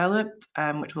recently developed,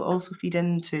 which will also feed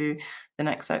into the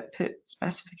next output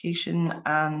specification.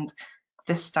 And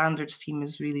this standards team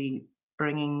is really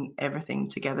bringing everything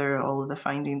together, all of the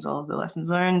findings, all of the lessons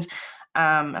learned,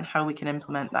 and how we can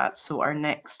implement that. So our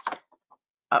next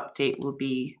update will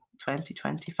be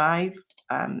 2025.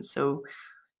 So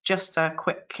just a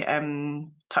quick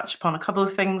touch upon a couple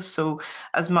of things. So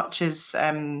as much as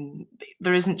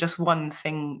there isn't just one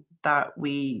thing that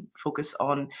we focus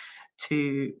on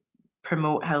to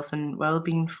promote health and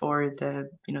well-being for the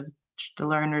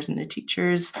learners and the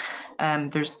teachers,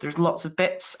 there's lots of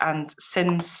bits. And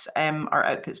since our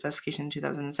output specification in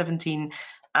 2017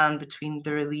 and between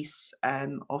the release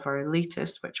of our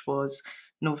latest, which was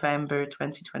November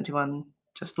 2021,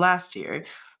 just last year,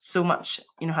 so much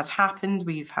has happened.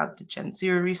 We've had the Gen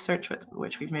Zero research,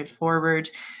 which we've moved forward.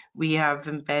 We have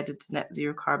embedded the net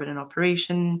zero carbon in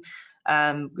operation.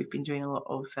 We've been doing a lot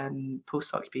of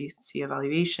post-occupancy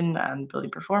evaluation and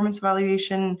building performance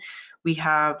evaluation. We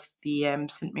have the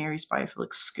St Mary's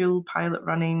biophilic school pilot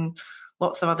running,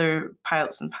 lots of other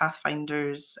pilots and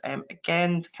pathfinders,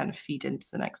 again, to kind of feed into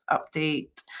the next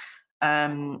update.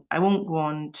 I won't go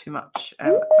on too much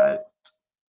about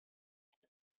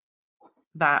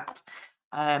that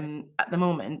at the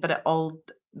moment, but it all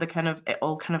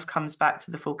kind of comes back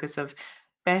to the focus of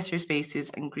better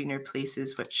spaces and greener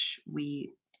places, which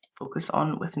we focus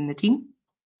on within the team.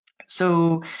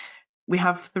 So we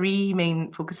have 3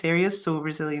 main focus areas. So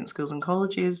resilient schools and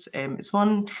colleges is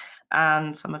one,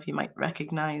 and some of you might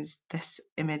recognize this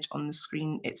image on the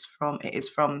screen. It is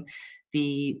from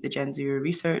the Gen Zero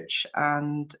research,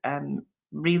 and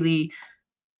really,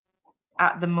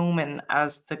 at the moment,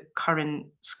 as the current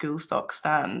school stock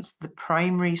stands, the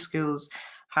primary schools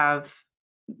are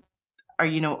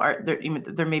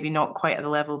they're maybe not quite at the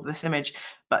level of this image,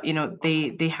 but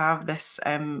they have this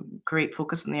great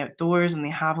focus on the outdoors, and they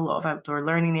have a lot of outdoor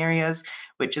learning areas,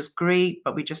 which is great,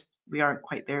 but we aren't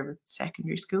quite there with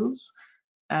secondary schools.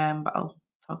 But I'll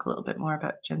talk a little bit more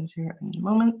about Gen Zero in a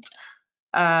moment.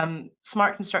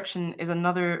 Smart construction is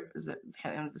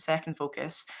the second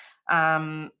focus.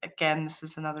 Again, this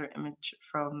is another image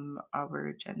from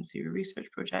our Gen Zero research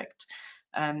project.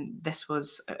 This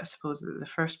was, I suppose, the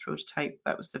first prototype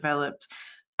that was developed,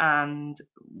 and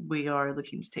we are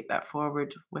looking to take that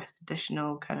forward with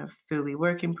additional kind of fully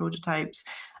working prototypes,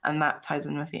 and that ties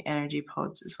in with the energy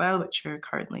pods as well, which are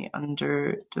currently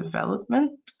under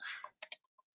development.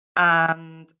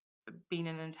 And being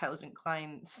an intelligent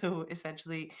client, so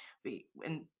essentially it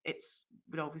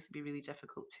would obviously be really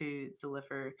difficult to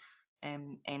deliver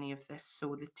any of this.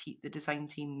 So the design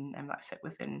team that I sit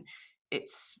within,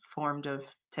 it's formed of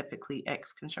typically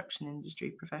ex-construction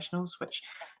industry professionals, which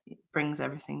brings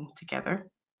everything together.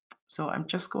 So I'm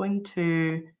just going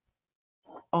to,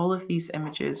 all of these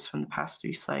images from the past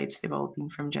 3 slides, they've all been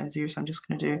from Gen Zero, so I'm just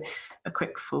going to do a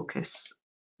quick focus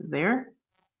there.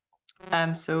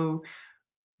 So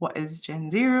what is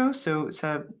Gen Zero? So it's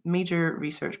a major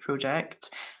research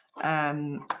project,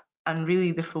 and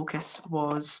really the focus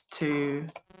was to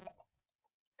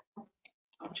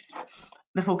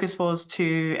look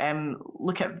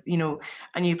at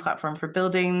a new platform for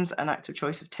buildings, an active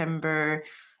choice of timber.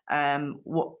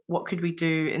 What could we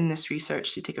do in this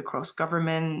research to take across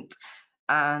government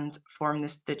and form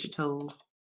this digital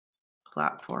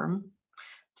platform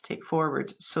to take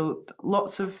forward. So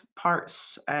lots of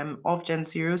parts of Gen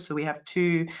Zero. So we have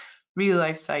 2 real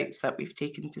life sites that we've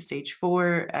taken to stage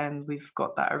 4, and we've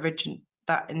got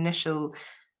that initial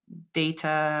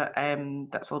data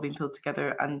that's all been pulled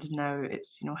together, and now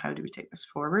it's how do we take this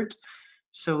forward.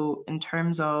 So in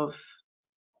terms of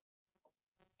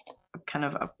kind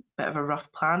of a bit of a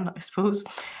rough plan, I suppose,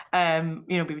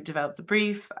 we developed the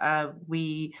brief,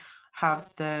 we have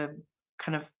the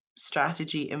kind of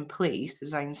strategy in place, the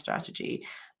design strategy,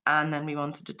 and then we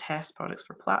wanted to test products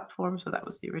for platforms, so that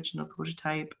was the original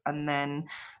prototype, and then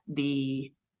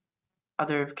the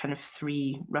other kind of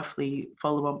 3 roughly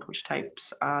follow-on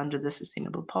prototypes under the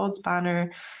Sustainable Pods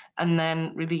banner, and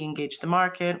then really engage the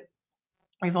market.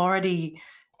 We've already,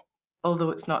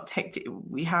 although it's not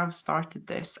we have started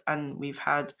this, and we've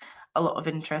had a lot of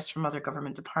interest from other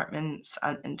government departments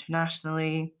and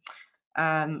internationally.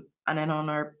 And then on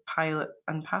our pilot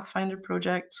and Pathfinder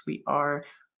projects, we are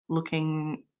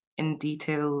looking in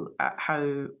detail at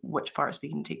which parts we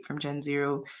can take from Gen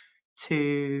Zero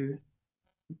to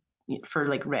for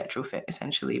like retrofit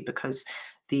essentially, because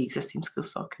the existing school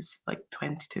stock is like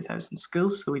 22,000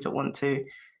 schools, so we don't want to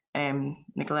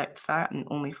neglect that and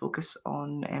only focus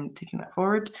on taking that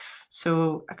forward.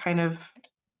 So a kind of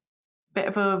bit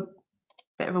of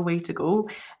a way to go.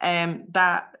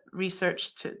 That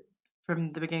research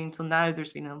from the beginning till now,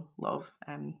 there's been a lot of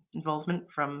involvement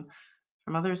from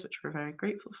others, which we're very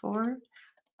grateful for.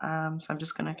 So I'm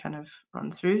just going to kind of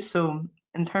run through. So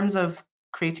in terms of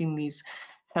creating these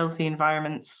healthy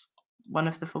environments, one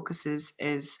of the focuses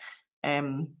is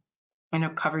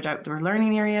covered outdoor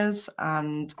learning areas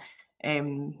and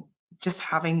just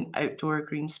having outdoor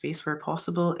green space where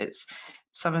possible.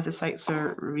 Some of the sites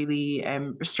are really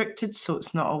restricted, so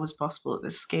it's not always possible at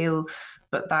this scale,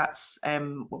 but that's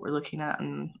what we're looking at,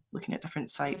 and looking at different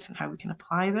sites and how we can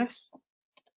apply this.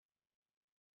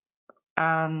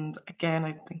 And again,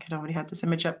 I think I'd already had this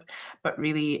image up, but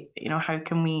really, how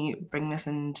can we bring this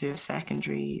into a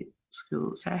secondary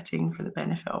school setting for the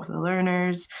benefit of the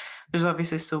learners? There's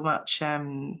obviously so much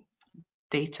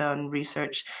data and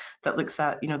research that looks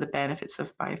at, the benefits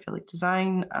of biophilic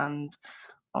design and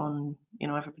on,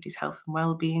 everybody's health and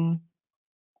well-being.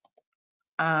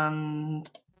 And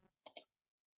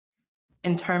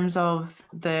in terms of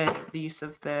the use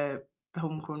of the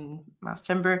homegrown mass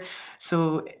timber,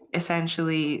 so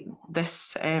essentially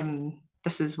this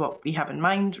is what we have in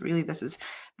mind. Really, this is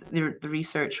the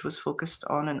research was focused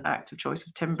on an active choice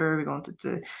of timber. We wanted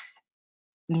to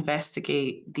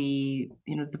investigate the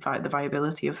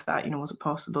viability of that. Was it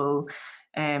possible?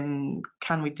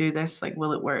 Can we do this? Like,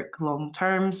 will it work long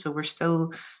term? So we're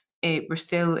still, I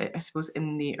suppose,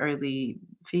 in the early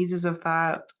phases of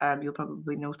that. You'll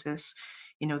probably notice,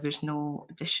 there's no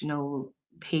additional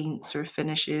paints or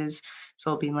finishes. It's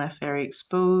all been left very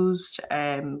exposed.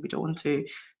 We don't want to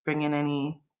bring in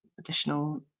any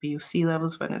additional VOC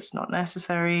levels when it's not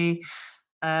necessary.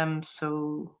 And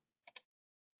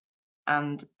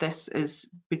this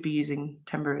would be using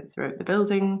timber throughout the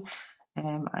building,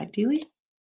 ideally.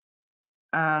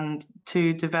 And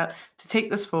to take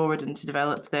this forward and to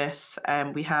develop this,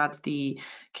 we had the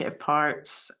kit of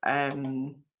parts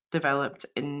developed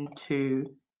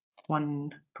into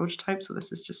one prototype. So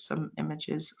this is just some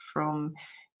images from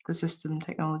Ecosystem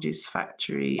Technologies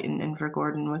factory in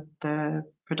Invergordon with the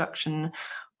production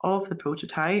of the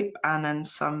prototype, and then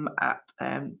some at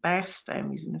Best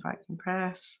using the vacuum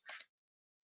press,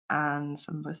 and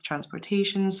some with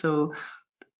transportation. So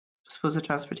I suppose the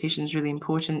transportation is really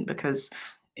important, because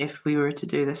if we were to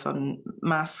do this on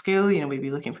mass scale, we'd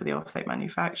be looking for the offsite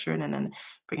manufacturing and then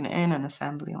bringing it in and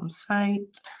assembly on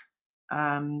site.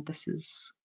 This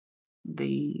is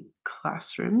the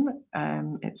classroom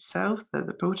itself,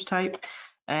 the prototype.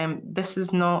 This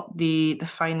is not the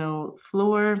final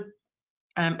floor.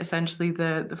 Essentially,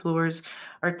 the floors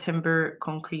are timber,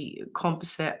 concrete,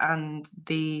 composite, and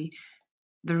the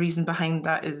reason behind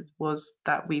that was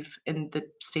that we've, in the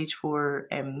stage 4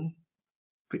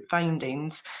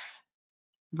 findings,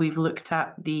 we've looked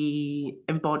at the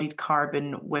embodied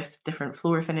carbon with different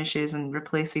floor finishes and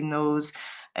replacing those,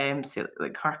 so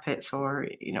like carpets or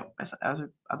as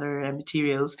other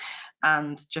materials,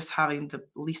 and just having the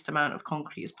least amount of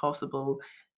concrete as possible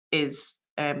is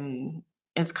come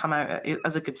out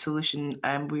as a good solution.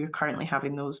 And we're currently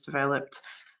having those developed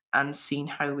and seeing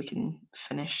how we can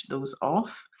finish those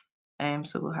off.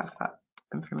 So we'll have that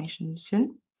information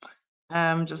soon.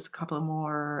 Just a couple of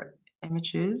more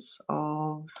images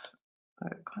of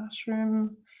the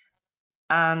classroom.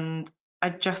 And I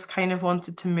just kind of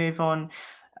wanted to move on.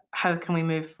 How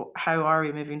are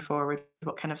we moving forward?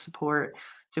 What kind of support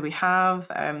do we have?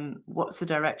 What's the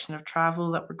direction of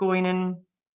travel that we're going in?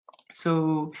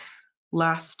 So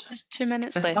Just 2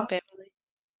 minutes left, month? Beverly.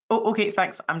 Oh, okay,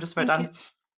 thanks. I'm just about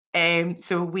done.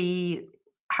 So we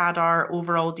had our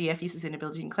overall DFE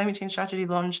sustainability and climate change strategy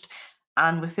launched,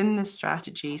 and within this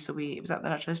strategy, so it was at the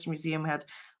Natural History Museum, we had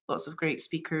lots of great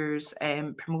speakers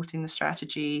promoting the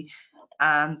strategy,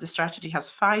 and the strategy has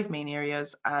 5 main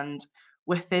areas. And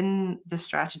within the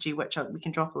strategy, which we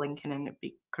can drop a link in, and it'd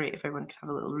be great if everyone could have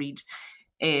a little read,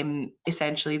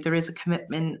 essentially there is a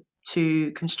commitment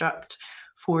to construct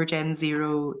 4 Gen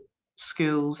Zero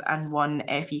schools and 1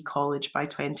 FE college by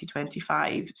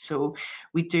 2025. So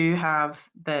we do have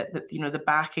the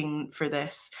backing for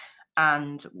this,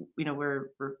 and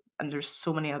and there's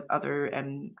so many other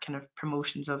kind of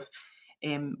promotions of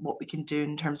what we can do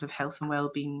in terms of health and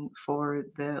well-being for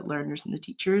the learners and the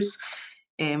teachers,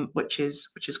 which is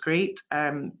great.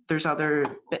 There's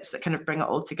other bits that kind of bring it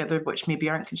all together, which maybe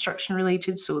aren't construction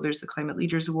related. So there's the Climate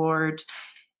Leaders Award,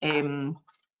 and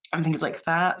things like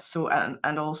that. So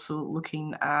and also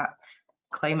looking at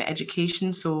climate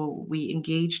education. So we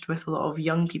engaged with a lot of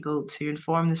young people to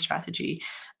inform the strategy,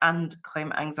 and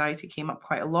climate anxiety came up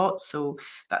quite a lot. So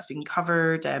that's been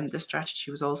covered. The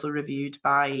strategy was also reviewed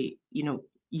by,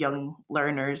 young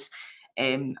learners,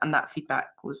 and that feedback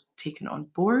was taken on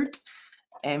board.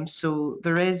 So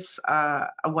there is a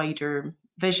wider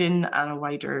vision and a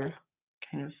wider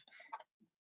kind of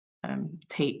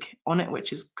take on it,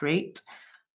 which is great.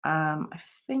 I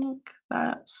think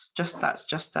that's just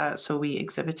that. So we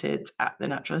exhibited at the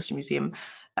Natural History Museum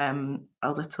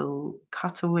a little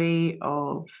cutaway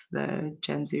of the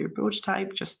Gen Zero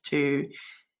prototype, just to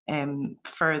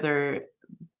further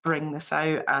bring this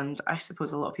out. And I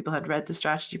suppose a lot of people had read the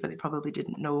strategy, but they probably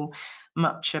didn't know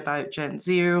much about Gen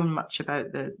Zero, much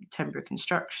about the timber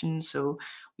construction. So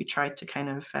we tried to kind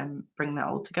of bring that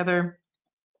all together.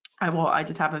 I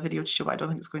did have a video to show, but I don't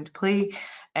think it's going to play.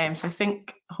 So I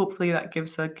think hopefully that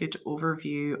gives a good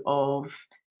overview of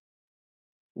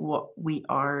what we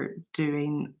are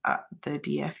doing at the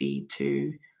DFE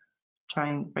to try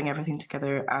and bring everything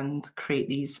together and create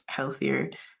these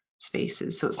healthier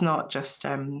spaces. So it's not just,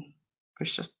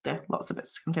 there's just lots of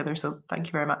bits to come together. So thank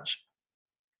you very much.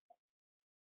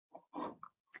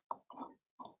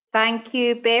 Thank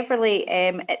you, Beverly.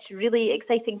 It's really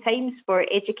exciting times for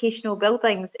educational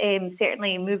buildings.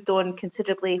 Certainly moved on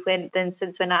considerably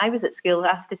since when I was at school,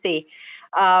 I have to say.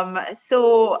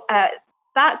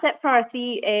 That's it for our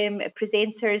three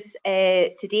presenters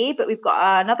today, but we've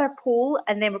got another poll,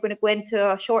 and then we're going to go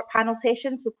into a short panel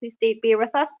session, so please bear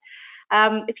with us.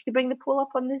 If you could bring the poll up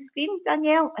on the screen,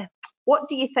 Danielle. What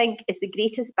do you think is the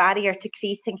greatest barrier to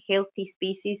creating healthy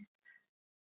spaces?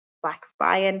 Lack of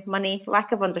buy-in, money,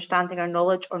 lack of understanding or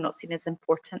knowledge, or not seen as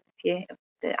important? The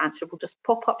answer will just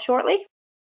pop up shortly,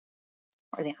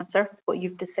 or the answer, what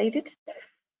you've decided.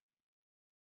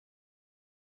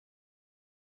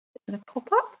 It's going to pop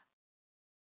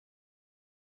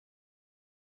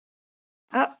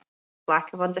up.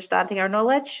 Lack of understanding or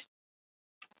knowledge.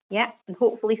 Yeah, and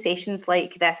hopefully sessions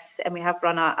like this, and we have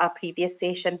run a previous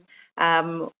session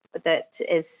that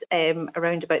is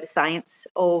around about the science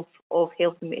of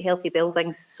healthy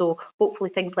buildings. So hopefully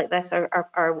things like this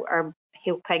are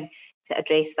helping to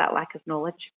address that lack of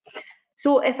knowledge.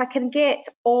 So if I can get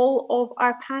all of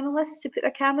our panelists to put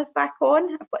their cameras back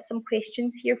on, I've got some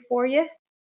questions here for you.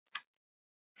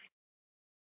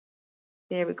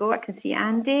 There we go, I can see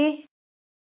Andy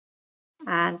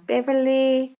and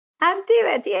Beverly and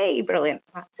David. Yay, brilliant,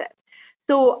 that's it.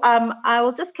 So I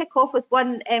will just kick off with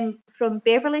one from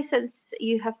Beverly, since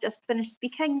you have just finished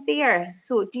speaking there.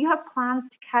 So do you have plans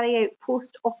to carry out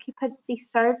post-occupancy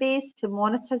surveys to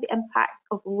monitor the impact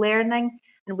of learning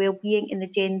and wellbeing in the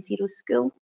Gen Zero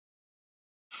school?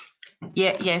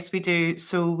 Yes, we do.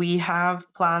 So we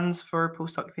have plans for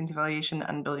post-occupancy evaluation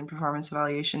and building performance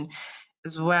evaluation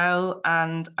as well.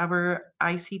 And our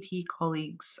ICT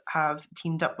colleagues have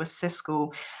teamed up with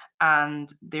Cisco,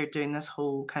 and they're doing this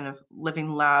whole kind of living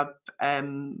lab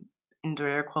indoor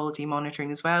air quality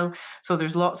monitoring as well. So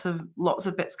there's lots of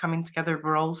bits coming together.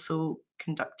 We're also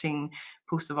conducting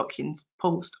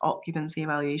post-occupancy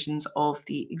evaluations of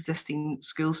the existing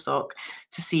school stock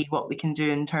to see what we can do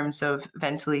in terms of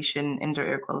ventilation, indoor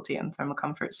air quality, and thermal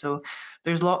comfort. So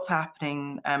there's lots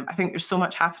happening. I think there's so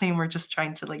much happening. We're just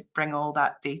trying to bring all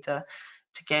that data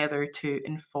together to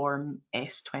inform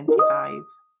S25.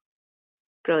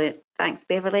 Brilliant, thanks,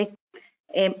 Beverly.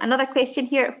 Another question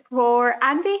here for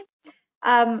Andy.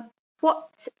 What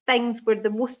things were the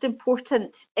most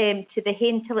important to the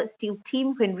Hain Tillett Steel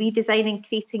team when redesigning,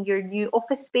 creating your new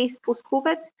office space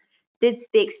post-COVID? Did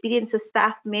the experience of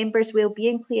staff members'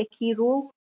 well-being play a key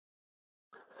role?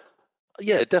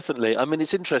 Yeah, definitely. I mean,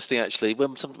 it's interesting actually.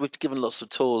 We've given lots of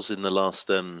tours in the last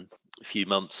few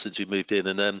months since we moved in,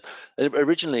 and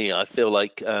originally I feel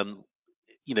like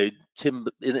engineered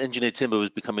timber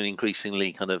was becoming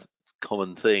increasingly kind of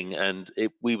common thing, and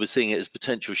we were seeing it as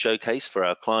potential showcase for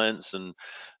our clients and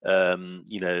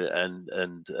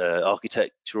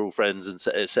architectural friends and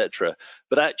etc.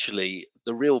 But actually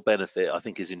the real benefit I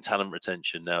think is in talent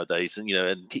retention nowadays, and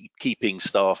keeping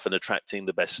staff and attracting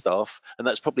the best staff, and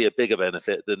that's probably a bigger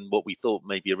benefit than what we thought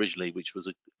maybe originally, which was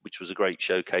a great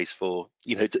showcase for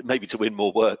maybe to win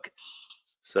more work.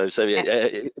 So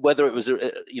yeah, whether it was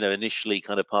initially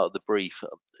kind of part of the brief,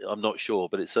 I'm not sure,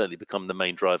 but it's certainly become the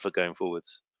main driver going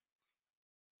forwards.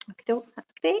 Okay,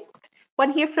 that's great.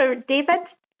 One here for David.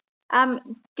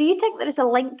 Do you think there is a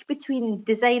link between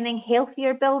designing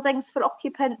healthier buildings for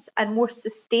occupants and more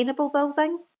sustainable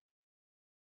buildings?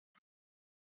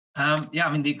 Yeah,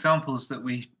 I mean, the examples that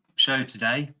we showed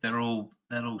today, they'll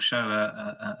all show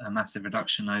a massive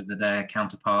reduction over their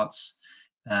counterparts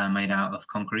made out of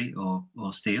concrete or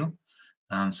steel.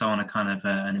 So on a kind of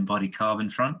an embodied carbon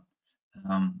front,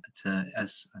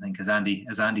 as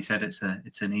Andy said,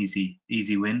 it's an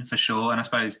easy win for sure. And I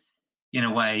suppose in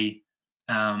a way,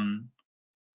 a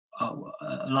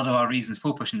lot of our reasons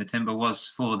for pushing the timber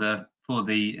was for the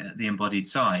embodied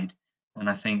side, and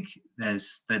I think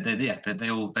there's the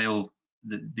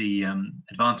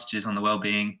advantages on the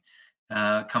well-being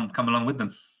come along with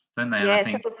them, don't they? Yeah, I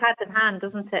think it goes hand in hand,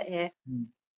 doesn't it? Yeah.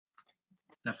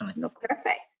 Definitely. No,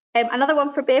 perfect. Another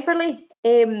one for Beverly.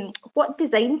 What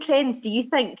design trends do you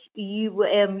think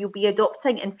you'll be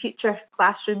adopting in future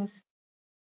classrooms?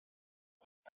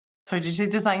 Sorry, did you say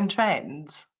design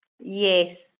trends?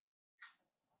 Yes.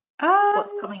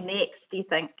 What's coming next, do you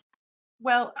think?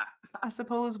 Well, I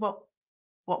suppose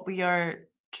what we are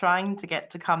trying to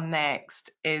get to come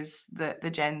next is the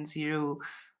Gen Zero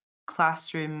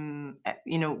classroom,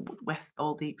 with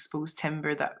all the exposed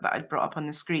timber that I'd brought up on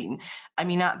the screen. I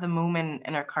mean, at the moment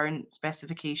in our current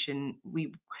specification,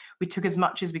 we took as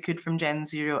much as we could from Gen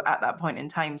Zero at that point in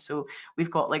time. So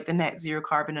we've got like the net zero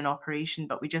carbon in operation,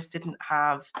 but we just didn't,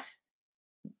 I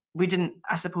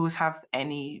suppose, have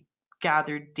any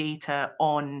gathered data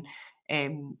on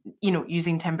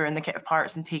using timber in the kit of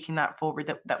parts and taking that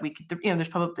forward that we could,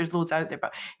 there's loads out there,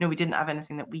 but we didn't have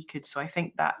anything that we could. So I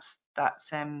think that's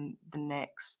the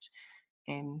next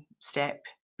step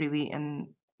really, and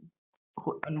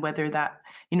whether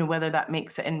that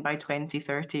makes it in by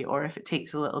 2030 or if it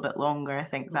takes a little bit longer. I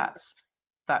think that's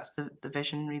the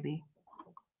vision really.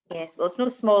 Yes, well, it's no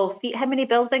small feat. How many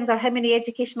buildings or how many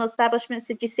educational establishments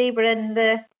did you say were in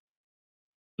the?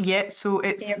 Yeah, so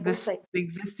it's the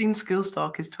existing school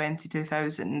stock is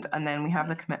 22,000, and then we have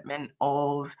the commitment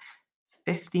of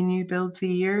 50 new builds a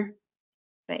year.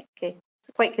 Right, okay,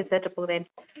 so quite considerable then.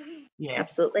 Yeah,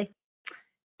 absolutely.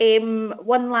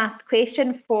 One last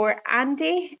question for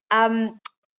Andy.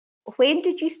 When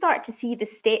did you start to see the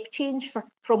step change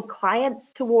from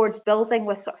clients towards building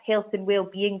with sort of health and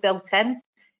well-being built in?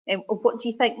 What do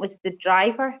you think was the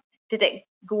driver? Did it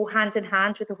go hand in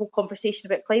hand with the whole conversation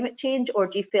about climate change, or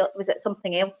do you feel was it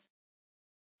something else?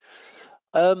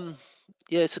 Yeah,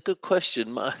 it's a good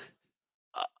question. I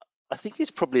think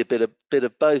it's probably a bit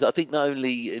of both. I think not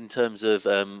only in terms of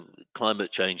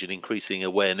climate change and increasing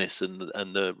awareness and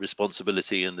the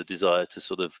responsibility and the desire to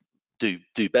sort of do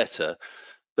better,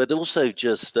 but also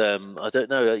just I don't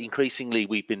know, increasingly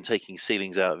we've been taking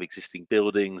ceilings out of existing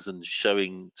buildings and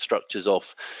showing structures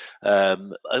off.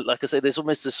 Like I say, there's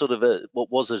almost a sort of what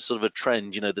was a sort of a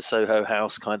trend, the Soho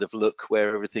House kind of look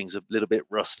where everything's a little bit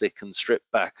rustic and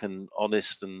stripped back and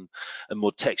honest and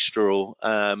more textural.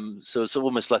 So it's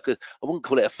almost like I wouldn't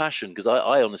call it a fashion, because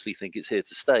I honestly think it's here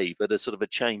to stay, but a sort of a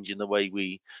change in the way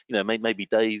we, maybe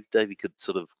Davey could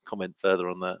sort of comment further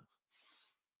on that.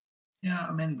 Yeah,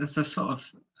 I mean, there's a sort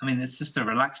of, it's just a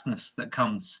relaxedness that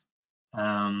comes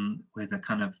with a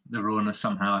kind of the rawness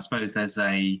somehow. I suppose there's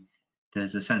a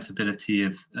sensibility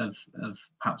of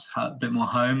perhaps a bit more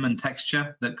home and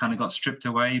texture that kind of got stripped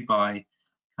away by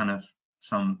kind of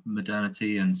some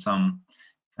modernity and some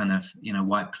kind of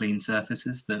white clean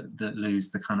surfaces that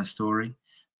lose the kind of story,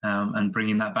 and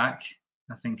bringing that back,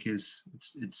 I think it's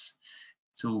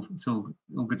all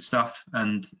good stuff.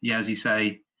 And yeah, as you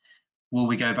say, will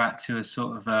we go back to a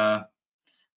sort of a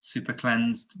super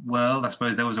cleansed world? I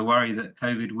suppose there was a worry that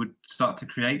COVID would start to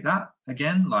create that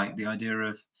again, like the idea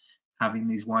of having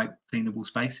these white cleanable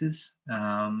spaces.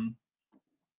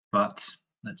 But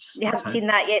let's haven't hope. Seen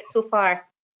that yet so far?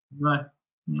 No.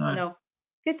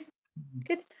 Good.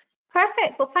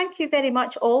 Perfect. Well, thank you very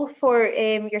much all for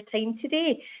your time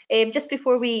today. Just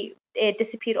before we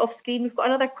disappear off screen, we've got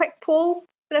another quick poll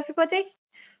for everybody.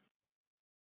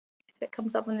 If it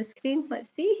comes up on the screen, let's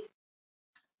see.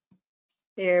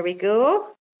 There we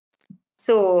go.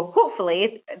 So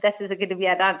hopefully this is going to be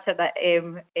an answer that is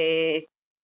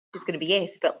going to be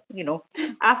yes, but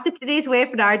after today's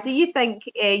webinar, do you think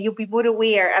you'll be more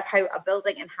aware of how a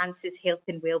building enhances health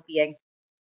and well-being?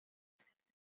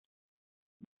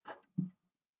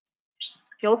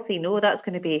 If you all say no, that's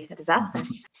going to be a disaster.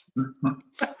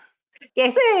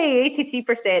 Yes,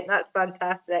 83%. That's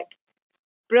fantastic.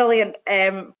 Brilliant.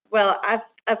 Well, I've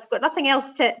got nothing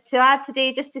else to add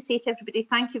today, just to say to everybody,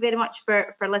 thank you very much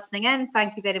for listening in.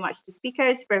 Thank you very much to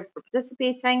speakers for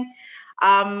participating.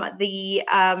 The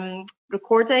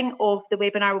recording of the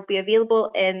webinar will be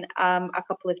available in a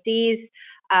couple of days.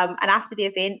 And after the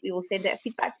event, we will send out a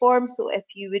feedback form. So if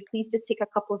you would please just take a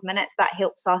couple of minutes, that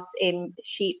helps us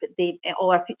shape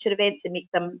all our future events and make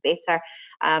them better.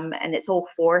 And it's all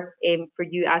for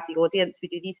you as the audience. We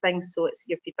do these things, so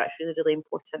your feedback is really, really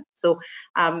important. So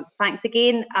thanks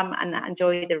again, and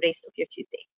enjoy the rest of your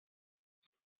Tuesday.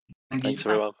 Thank you. Thanks,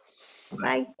 everyone.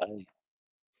 Bye. Bye.